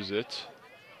lose it.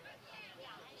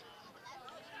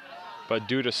 But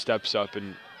Duda steps up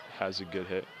and has a good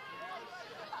hit.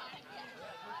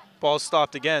 Ball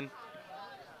stopped again.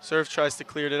 Serve tries to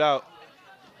clear it out.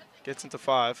 Gets into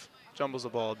 5. Jumbles the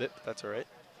ball a bit, but that's all right.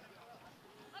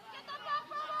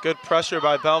 Good pressure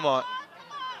by Belmont.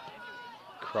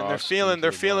 And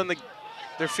they're feeling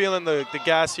the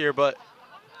gas here, but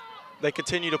they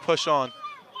continue to push on.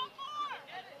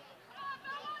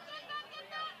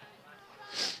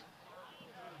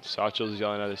 Satchel's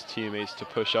yelling at his teammates to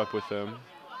push up with him.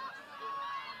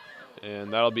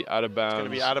 And that'll be out of bounds. It's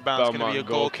going to be out of bounds. It's going to be a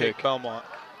goal kick, Belmont.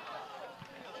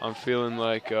 I'm feeling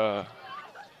like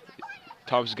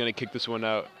Thomas is going to kick this one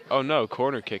out. Oh, no,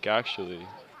 corner kick, actually.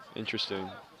 Interesting.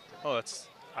 Oh,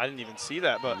 I didn't even see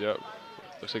that, but yep.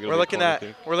 Looks like we're looking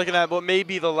at what may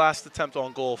be the last attempt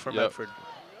on goal for Medford.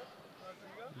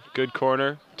 Good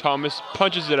corner. Thomas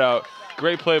punches it out.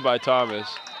 Great play by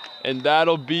Thomas. And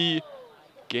that'll be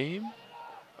game?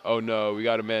 Oh, no, we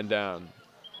got a man down.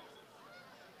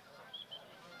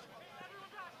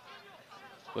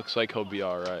 Looks like he'll be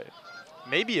all right.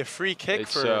 Maybe a free kick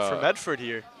for Medford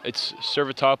here. It's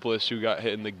Servitopoulos who got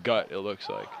hit in the gut, it looks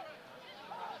like.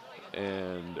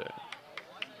 And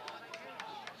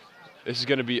this is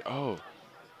going to be,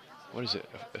 what is it,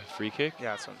 a free kick?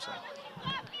 Yeah, that's what I'm saying.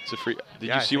 It's a free.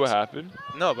 Did you see what happened?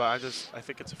 No, but I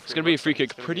think it's a free. It's going to be a free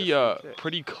kick,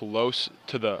 pretty close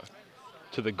to the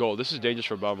goal. This is dangerous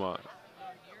for Belmont.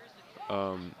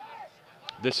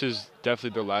 This is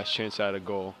definitely their last chance at a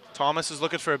goal. Thomas is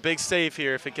looking for a big save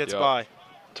here if it gets by.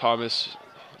 Thomas,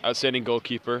 outstanding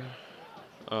goalkeeper.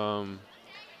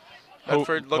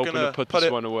 Medford looking to put this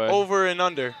one away. Over and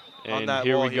under on that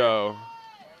here wall we go.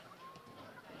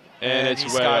 And it's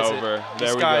way over.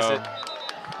 There we go.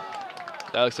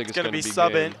 That looks like it's going to be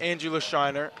sub-in. Angela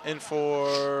Schreiner in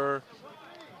for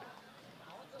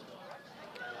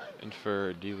D.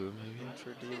 Lou, maybe? In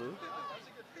for D. Lou.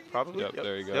 Probably. Yep,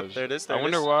 there he goes. Yep, there it is. I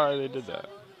wonder why they did that.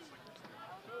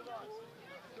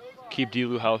 Keep D.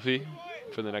 Lou healthy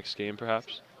for the next game,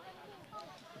 perhaps.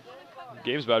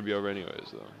 Game's about to be over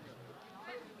anyways, though.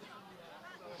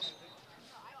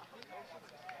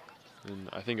 And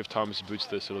I think if Thomas boots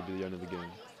this, it'll be the end of the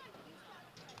game.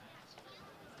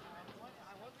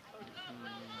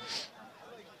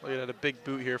 Look at a big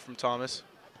boot here from Thomas.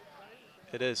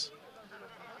 It is.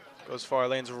 Goes far,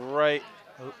 lanes right.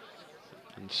 Oh.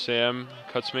 And Sam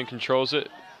Cutsman controls it,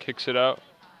 kicks it out.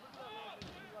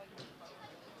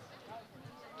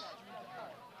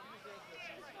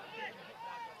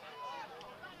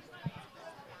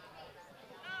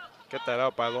 Get that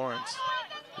out by Lawrence.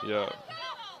 Yeah.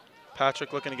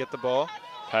 Patrick looking to get the ball.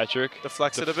 Patrick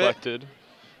deflects it a bit. Deflected.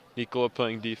 Nicola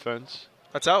playing defense.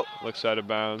 That's out. Looks out of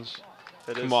bounds.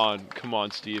 It Come is.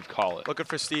 on, Steve, call it. Looking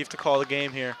for Steve to call the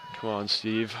game here. Come on,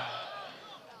 Steve.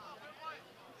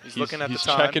 He's looking at the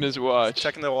time. He's checking his watch. He's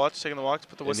checking the watch,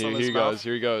 put the whistle in his mouth.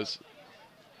 Here he goes.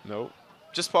 Nope.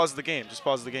 Just pause the game, just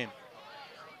pause the game.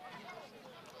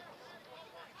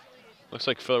 Looks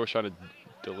like Filler was trying to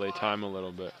delay time a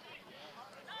little bit.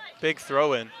 Big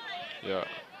throw in. Yeah.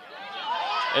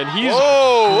 And he's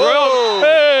whoa.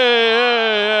 Hey.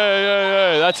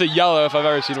 That's a yellow if I've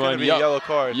ever seen one. It's gonna be a yellow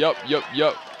card. Yep.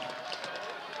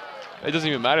 It doesn't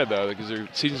even matter though, because their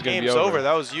season's gonna be over. Game's over.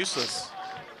 That was useless.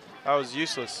 That was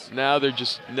useless. Now they're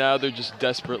just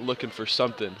desperate, looking for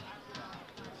something.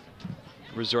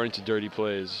 Resorting to dirty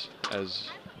plays as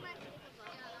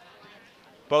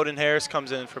Bowden Harris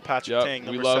comes in for Patrick Tang,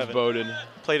 number 7. We love Bowden.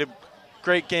 Played a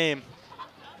great game.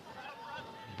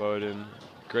 Bowden,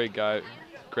 great guy,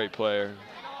 great player.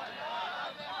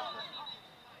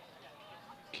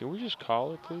 Can we just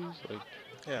call it, please? Like,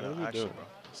 yeah, no, actually, doing? bro.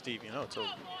 Steve, you know it's over.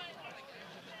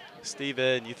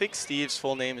 Steven, you think Steve's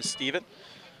full name is Steven?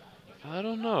 I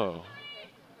don't know.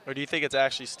 Or do you think it's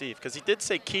actually Steve? Because he did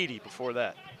say Keedy before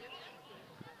that.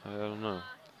 I don't know.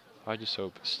 I just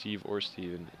hope Steve or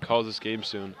Steven calls this game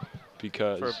soon,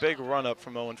 because for a big run up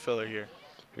from Owen Filler here.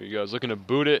 Here he goes, looking to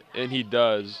boot it, and he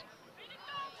does.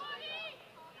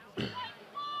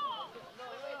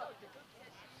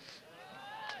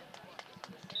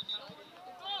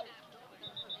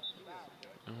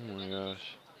 Oh my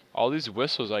gosh. All these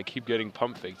whistles, I keep getting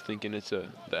pump faked, thinking it's the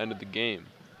end of the game.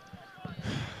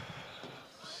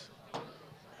 I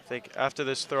think after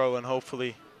this throw, and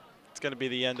hopefully it's going to be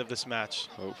the end of this match.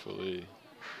 Hopefully.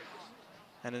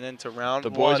 And an end to round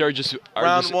one. The boys are just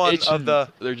round one itching. of the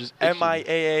They're just itching.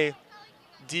 MIAA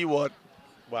D1.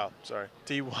 Wow, sorry.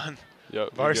 D1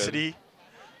 Yep, Varsity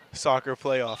Soccer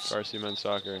Playoffs. Varsity men's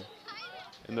soccer.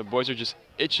 And the boys are just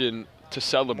itching to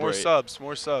celebrate. More subs,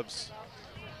 more subs.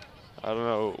 I don't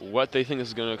know what they think this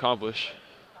is going to accomplish.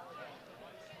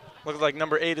 Looks like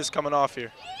number 8 is coming off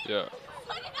here. Yeah.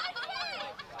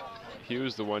 He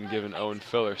was the one giving Owen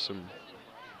Filler some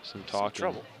talking. Some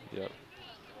trouble. Yep.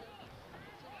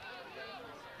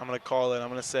 I'm going to call it. I'm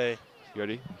going to say. You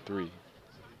ready? 3,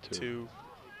 2,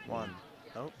 1.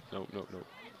 Nope. Nope.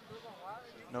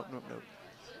 Nope.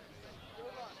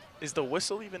 Is the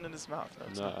whistle even in his mouth?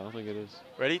 No, I don't think it is.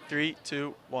 Ready? 3,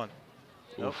 2, 1.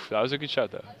 Nope. Oof, that was a good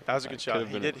shot, though. That was a good shot.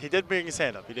 He did bring his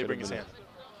hand up. He did bring his hand up.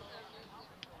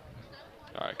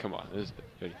 All right, come on. This is it.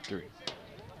 Ready? 3,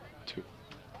 2.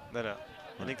 No.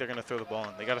 I think they're going to throw the ball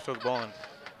in. They got to throw the ball in.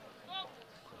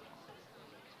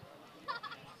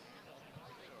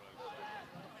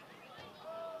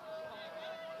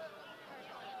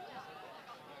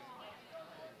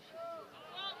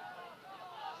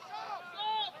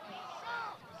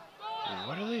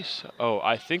 What are they? Oh,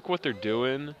 I think what they're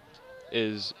doing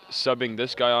is subbing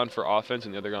this guy on for offense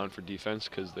and the other guy on for defense,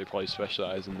 because they probably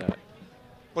specialize in that.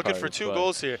 Looking for 2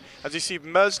 goals here. As you see,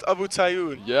 Majd Abu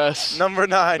Tayoun. Yes. Number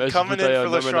 9 Majd coming in for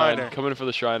the Shriner. Coming in for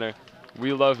the Shriner.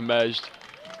 We love Majd.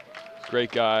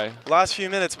 Great guy. Last few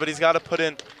minutes, but he's got to put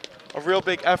in a real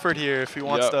big effort here if he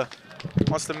wants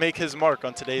to make his mark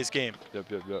on today's game.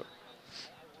 Yep.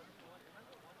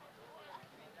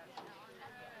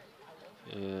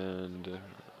 And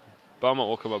Belmont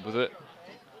will come up with it.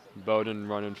 Bowden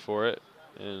running for it,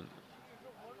 and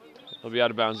he'll be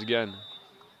out of bounds again.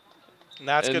 And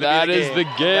that's going to be the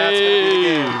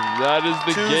game. That is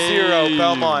the game. 2-0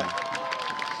 Belmont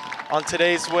on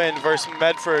today's win versus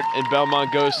Medford. And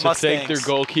Belmont goes to thank their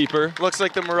goalkeeper. Looks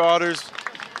like the Marauders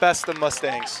best the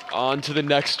Mustangs. On to the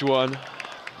next one.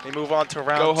 They move on to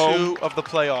round 2 of the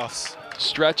playoffs.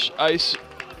 Stretch, ice,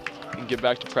 and get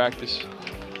back to practice.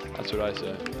 That's what I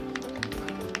say.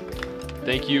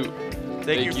 Thank you.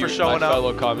 Thank you for showing my up.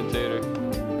 fellow commentator.